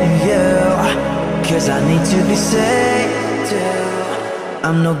save you, 'cause I need to be saved too.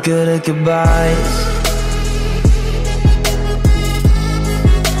 I'm no good at goodbyes.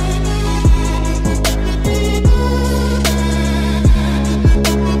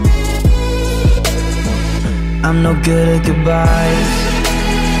 I'm no good at goodbyes.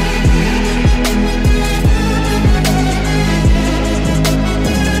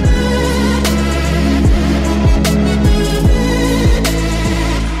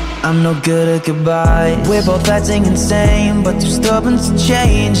 I'm no good at goodbye. We're both acting insane, but too stubborn to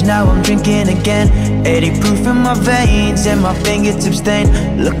change. Now I'm drinking again, 80 proof in my veins, and my fingertips stained,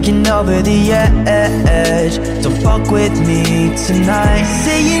 looking over the edge. So fuck with me tonight.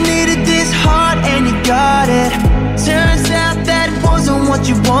 Say you needed this hard and you got it. Turns out that wasn't what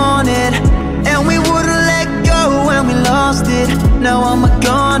you wanted, and we wouldn't let go when we lost it. Now I'm a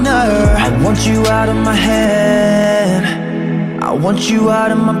goner. I want you out of my head. I want you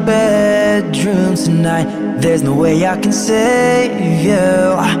out of my bedroom tonight. There's no way I can save you,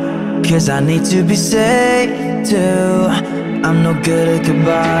 'cause I need to be saved too. I'm no good at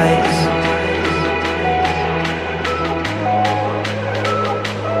goodbyes.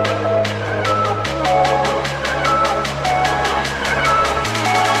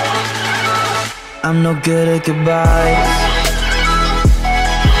 I'm no good at goodbyes.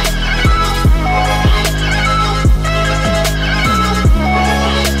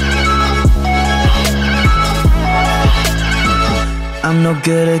 I'm no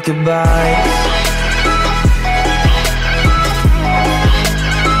good at goodbyes.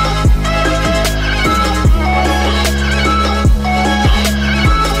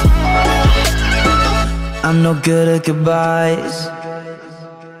 I'm no good at goodbyes.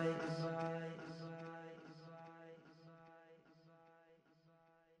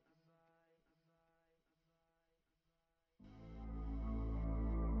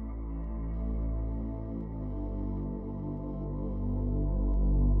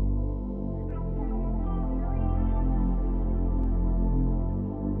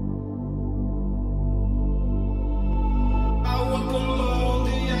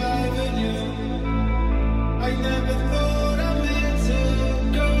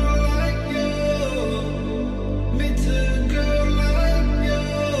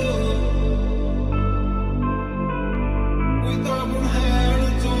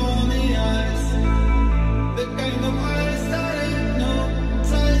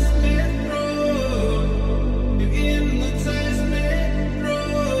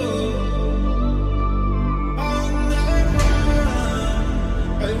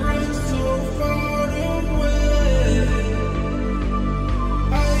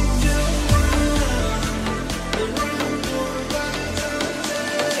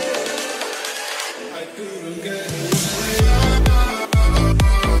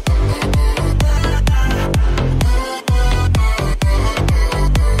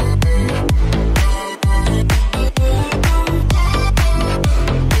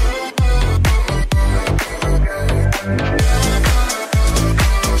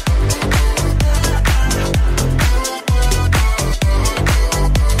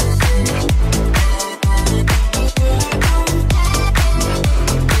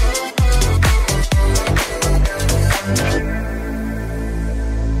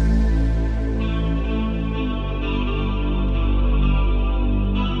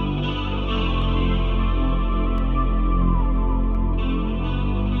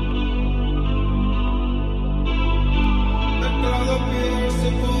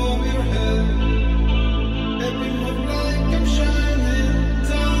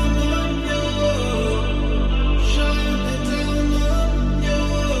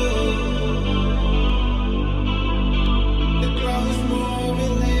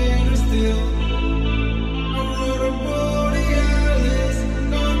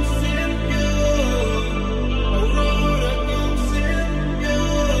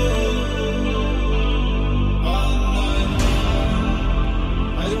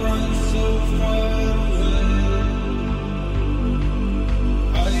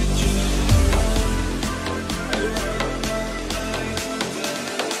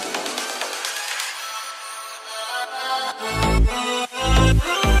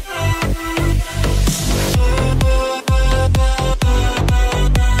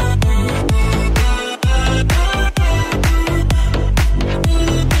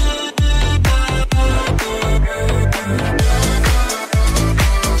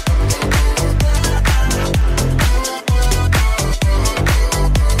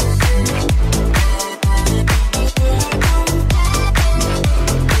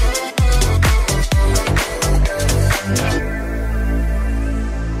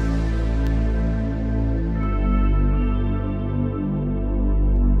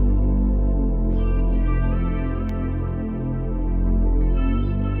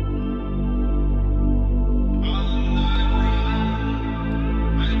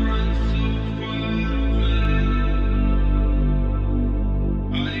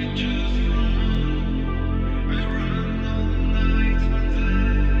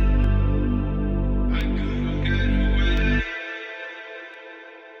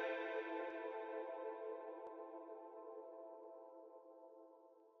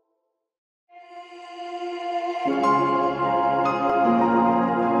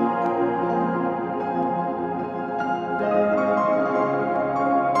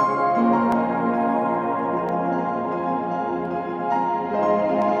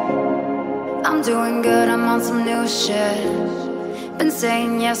 I'm doing good, I'm on some new shit. Been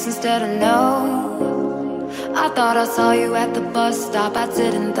saying yes instead of no. I thought I saw you at the bus stop, I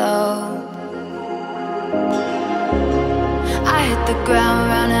didn't though. I hit the ground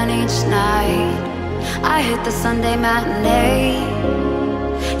running each night. I hit the Sunday matinee.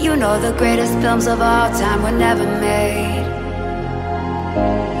 You know the greatest films of all time were never made.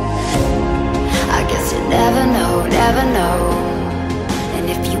 I guess you never know, never know. And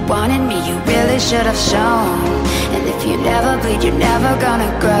if you wanted me, you really should have shown. And if you never bleed, you're never gonna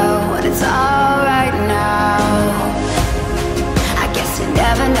grow. And it's alright now. I guess you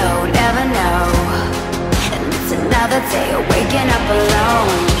never know, never know. And it's another day of waking up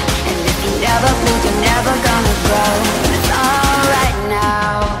alone. And if you never bleed, you're never gonna grow. And it's alright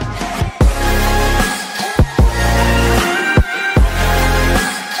now.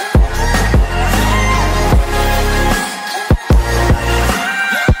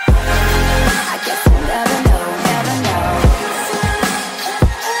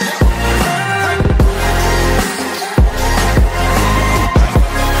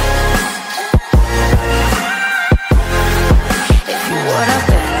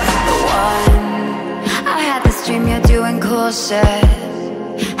 Shit.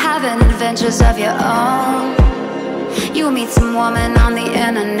 Having adventures of your own. You meet some woman on the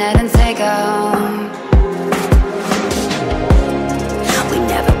internet and take her home. We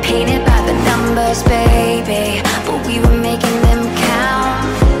never painted by the numbers, baby, but we were making them count.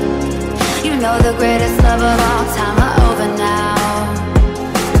 You know the greatest love of all time are over now.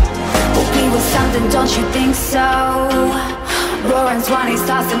 But we were something, don't you think so? Roaring 20s,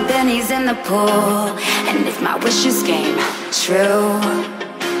 tossing pennies in the pool. And if my wishes came true,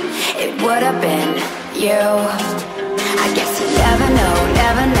 it would have been you. I guess you never know,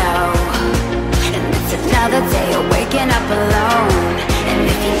 never know. And it's another day of waking up alone. And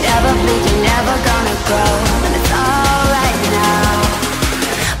if you never bleed, you're never gonna grow. And it's alright now.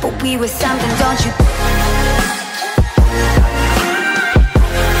 But we were something, don't you?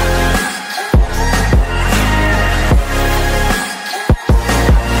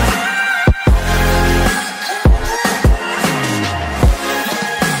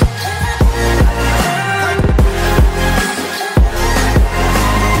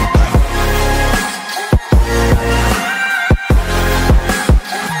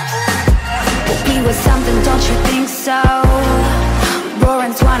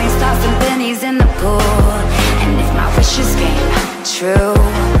 Roaring 20s, tossing pennies in the pool. And if my wishes came true,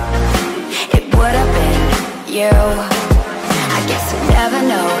 it would have been you. I guess you never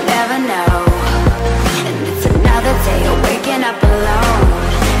know, never know. And it's another day of waking up alone.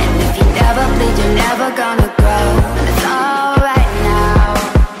 And if you never bleed, you're never gonna grow. And it's alright now.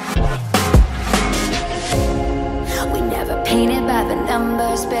 We never painted by the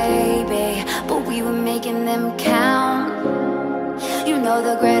numbers, baby, but we were making them count. You know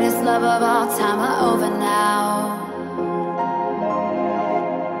the greatest love of all time are over now.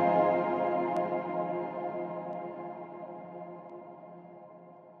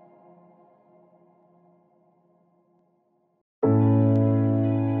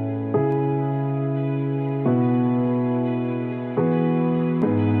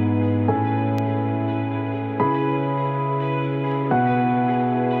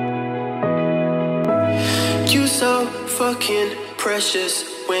 You so fucking precious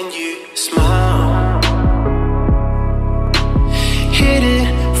when you smile. Hit it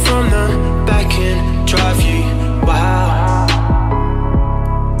from the back and drive you wild.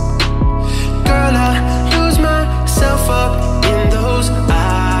 Girl, I lose myself up in those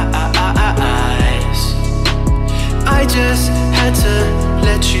eyes. I just had to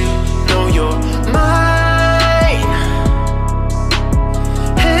let you know you're mine.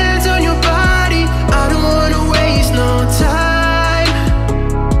 Hands on your body, I don't wanna waste no time.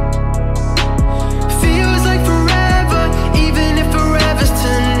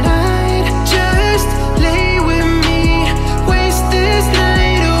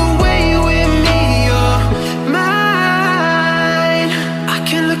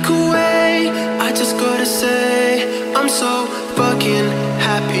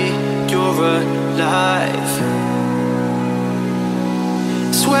 Alive.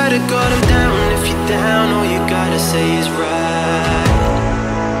 Swear to God I'm down. If you're down, all you gotta say is right.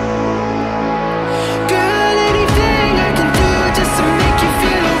 Girl, anything I can do just to make you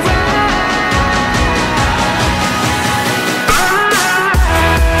feel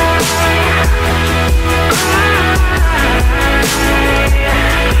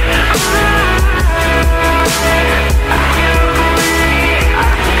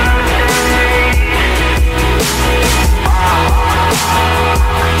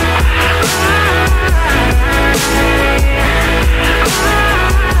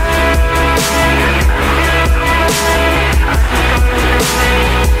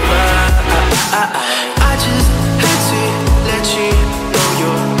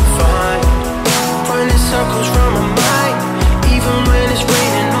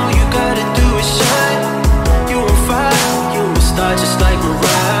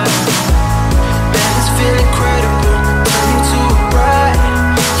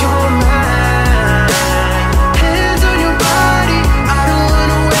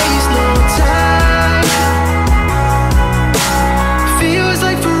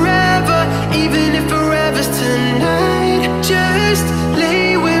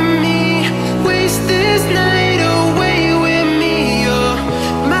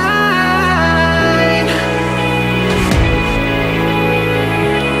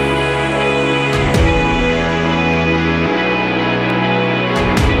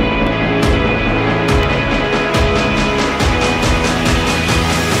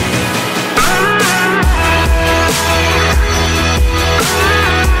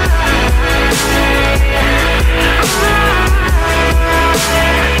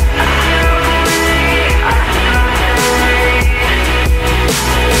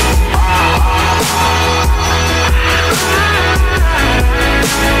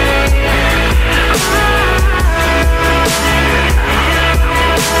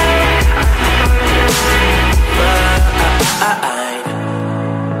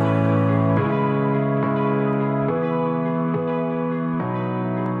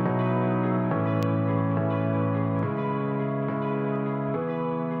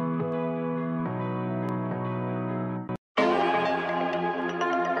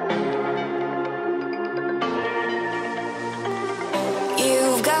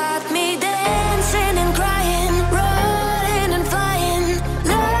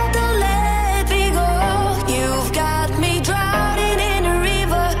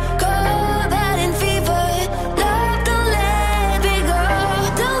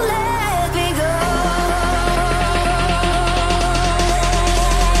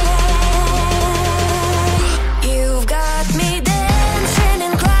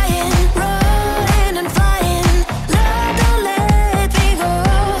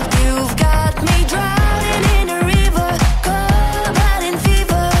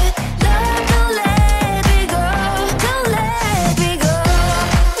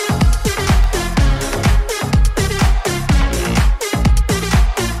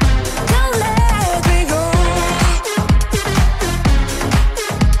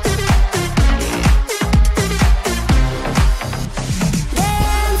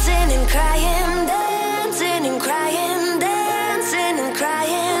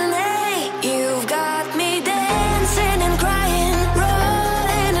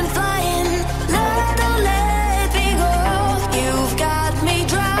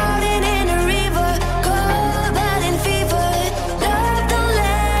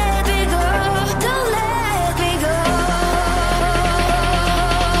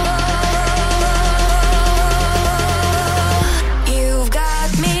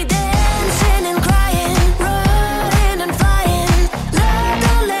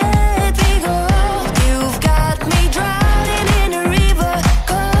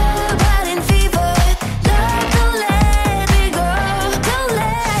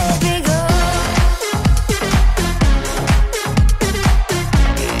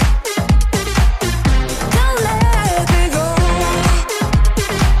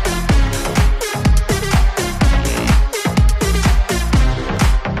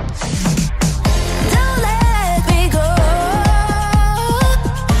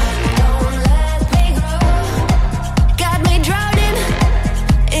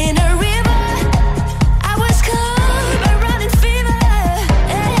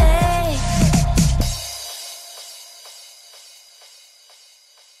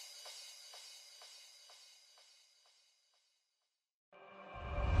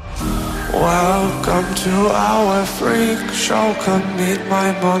Welcome to our freak show, come meet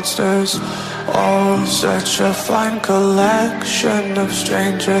my monsters. Oh, such a fine collection of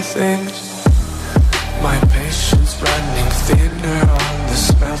stranger things. My patience running thinner on the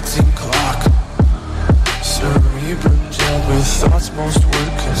smelting clock. Cerebrum gel with thoughts most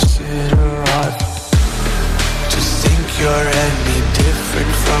would consider odd. To think you're any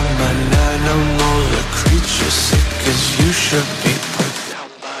different from an nanomolar creature, sick as you should be put down,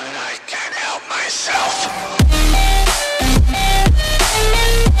 but I can't help myself.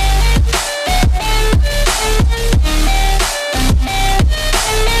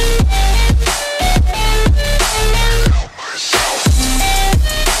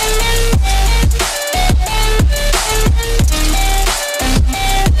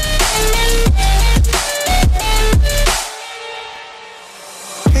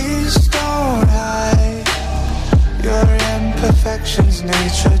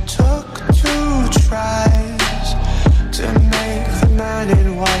 Nature took 2 tries to make the man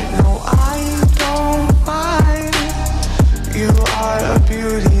in white. No, I don't mind. You are a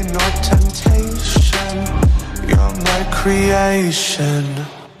beauty, not temptation. You're my creation.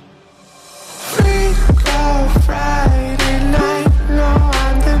 Freak of Friday night. No,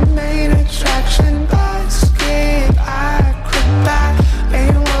 I'm the main attraction. Basket acrobat. They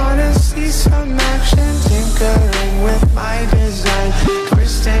wanna see some action. Tinkering with my design.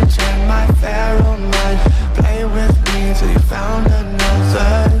 Turn my feral mind. Play with me till you found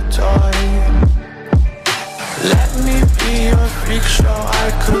another toy. Let me be your freak show.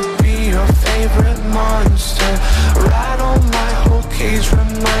 I could be your favorite monster. Rattle my whole cage.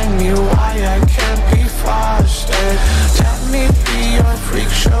 Remind me why I can't be fostered. Let me be your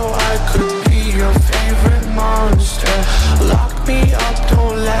freak show. I could be your favorite monster. Lock me up,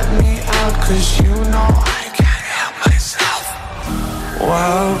 don't let me out, 'cause you know I can't help myself.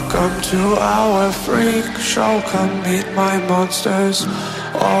 Welcome to our freak show, come meet my monsters.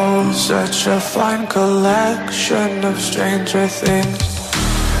 Oh, such a fine collection of stranger things.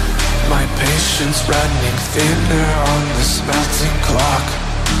 My patience running thinner on the smelting clock.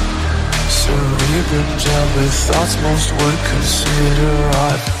 Cerebrum gel with thoughts most would consider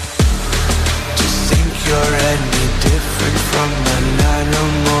odd. To think you're any different from an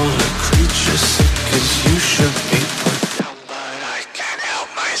nanomolar creature, sick as you should be put down, but I can't help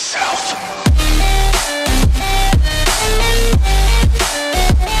myself.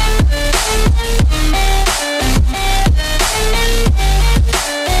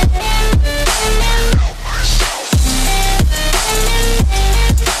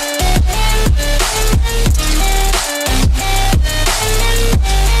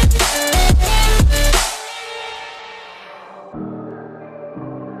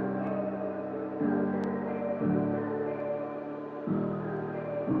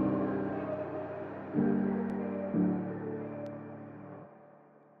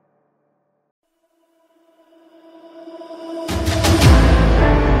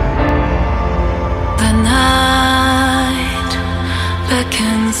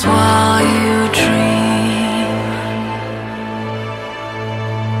 While you dream,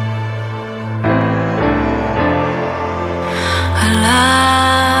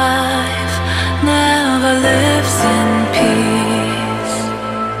 alive never lives in peace.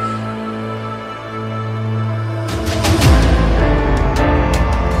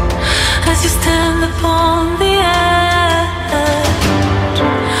 As you stand upon the edge,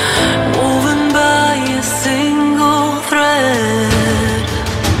 woven by a single thread,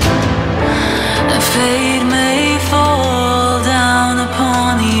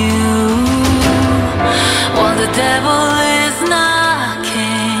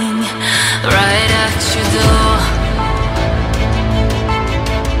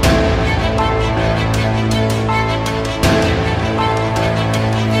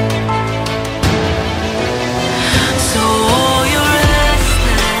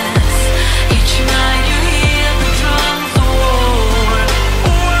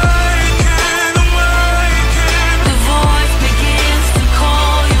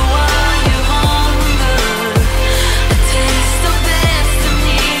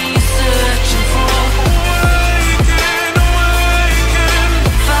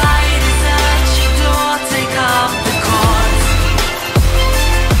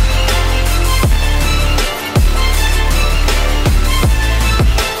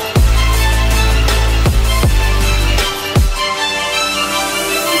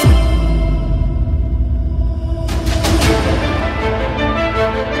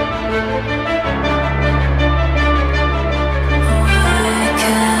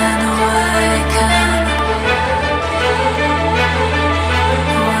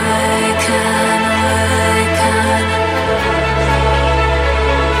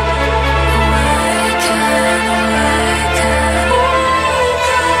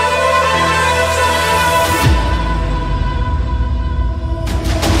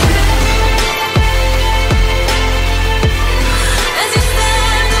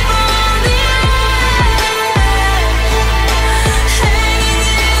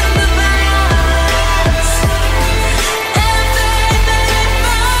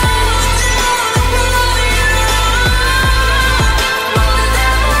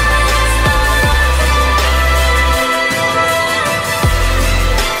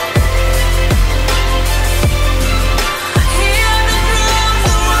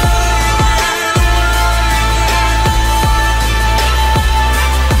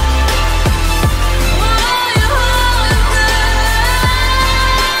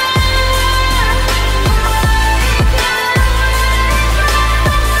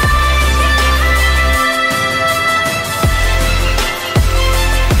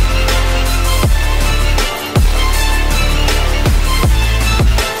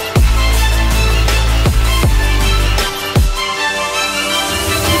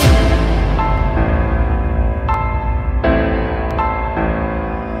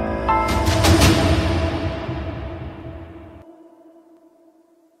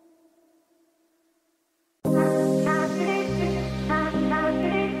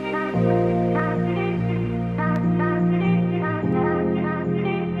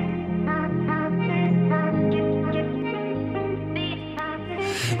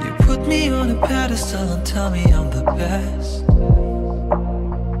 silent, tell me I'm the best.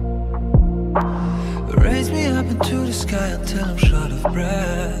 Raise me up into the sky until I'm short of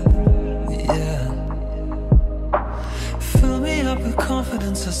breath. Yeah. Fill me up with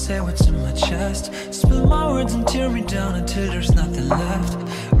confidence, I say what's in my chest. Spill my words and tear me down until there's nothing left.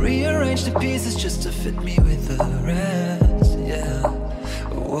 Rearrange the pieces just to fit me with the rest. Yeah.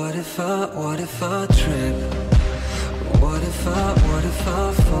 What if I trip? What if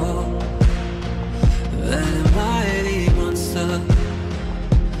I fall? Then am I a monster?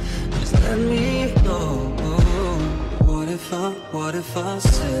 Just let me know. What if I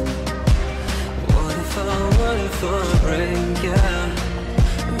sin? What if I break? Yeah.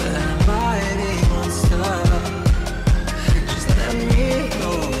 Then am I a monster? Just let me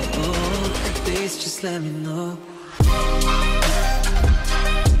know. Please just let me know.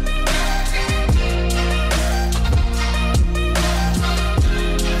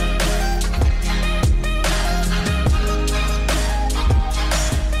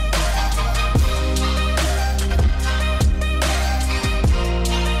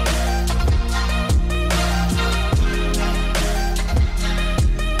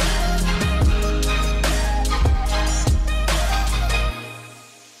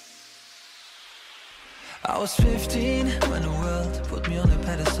 I was 15 when the world put me on a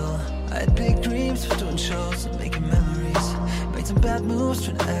pedestal. I had big dreams for doing shows and making memories. Made some bad moves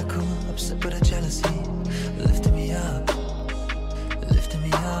trying to act cool, upset by the jealousy. Lifting me up,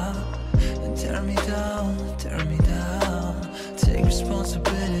 and tearing me down, Take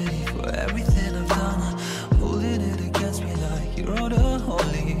responsibility for everything I've done, holding it against me like you're the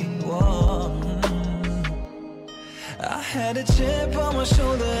only one. I had a chip on my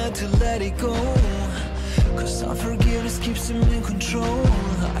shoulder, had to let it go. Cause unforgiveness keeps him in control.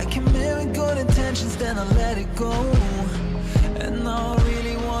 I can with good intentions, then I let it go. And now I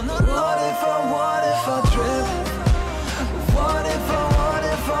really wanna know. What if I trip? What if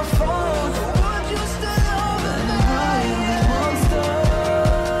I fall? Would you stay on? Then am I the monster?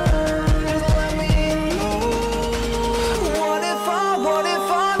 Just let me know. What if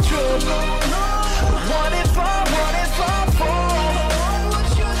I trip? What if I fall? What would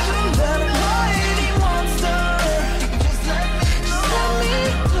you do? Then am I the monster? Just let me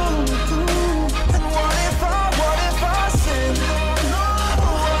know. And what if I sin?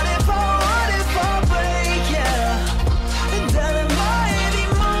 What if I break? Yeah. And then am I the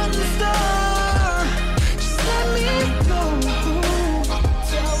monster? Just let me know.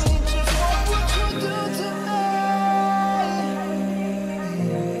 Tell me just what would you do to me?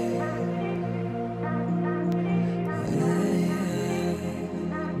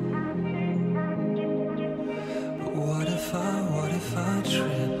 What if I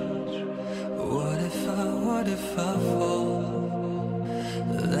trip? What if I fall?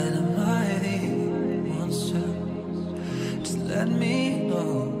 Then am I the monster? Just let me know.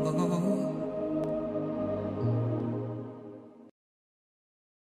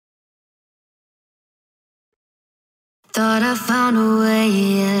 Thought I found a way,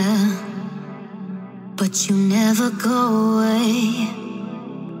 yeah, but you never go away.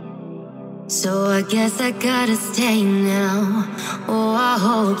 So I guess I gotta stay now. Oh, I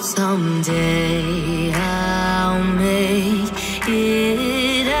hope someday I'll make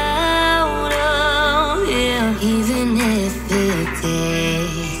it out of here. Even if it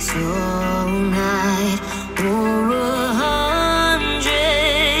takes all night or 100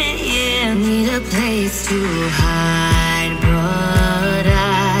 years. Need a place to hide, but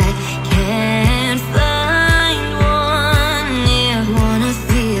I can't find one near. Wanna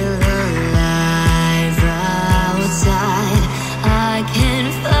feel alive outside. I can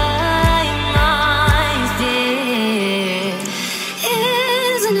find my fear.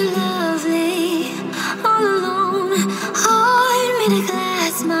 Isn't it lovely? All alone, heart made of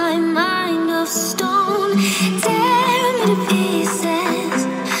glass, my mind of stone. Tear me to pieces.